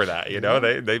live for that.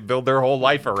 They build their whole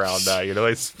life around that.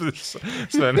 They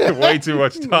spend way too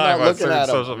much Not time on looking certain at him.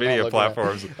 social I'm media not looking at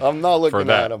platforms I'm not for looking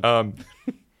that. at him.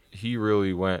 He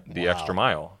really went the extra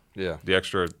mile. Yeah. The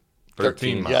extra 13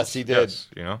 13. miles. Yes, he did.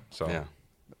 So Yeah.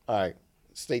 All right.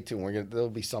 Stay tuned. There'll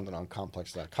be something on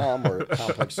complex.com or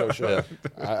complex social.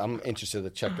 I'm interested to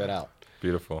check that out.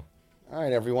 beautiful. All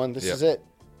right, everyone. This Yeah. is it.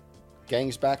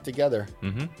 Gang's back together.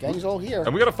 Mm-hmm. Gang's all here.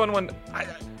 And we got a fun one.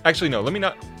 Actually, no, let me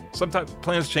not. Sometimes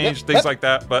plans change, things like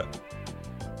that, but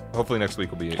hopefully next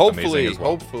week will be amazing as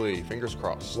well. Hopefully, fingers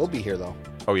crossed. We'll be here, though.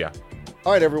 Oh, yeah.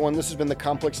 All right, everyone. This has been the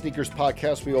Complex Sneakers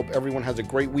Podcast. We hope everyone has a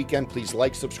great weekend. Please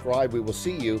like, subscribe. We will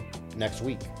see you next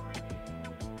week.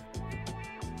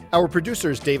 Our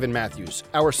producer is David Matthews.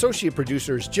 Our associate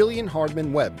producer is Jillian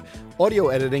Hardman Webb. Audio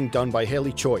editing done by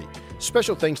Haley Choi.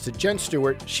 Special thanks to Jen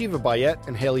Stewart, Shiva Bayet,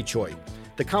 and Haley Choi.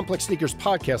 The Complex Sneakers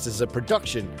Podcast is a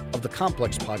production of the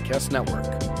Complex Podcast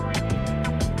Network.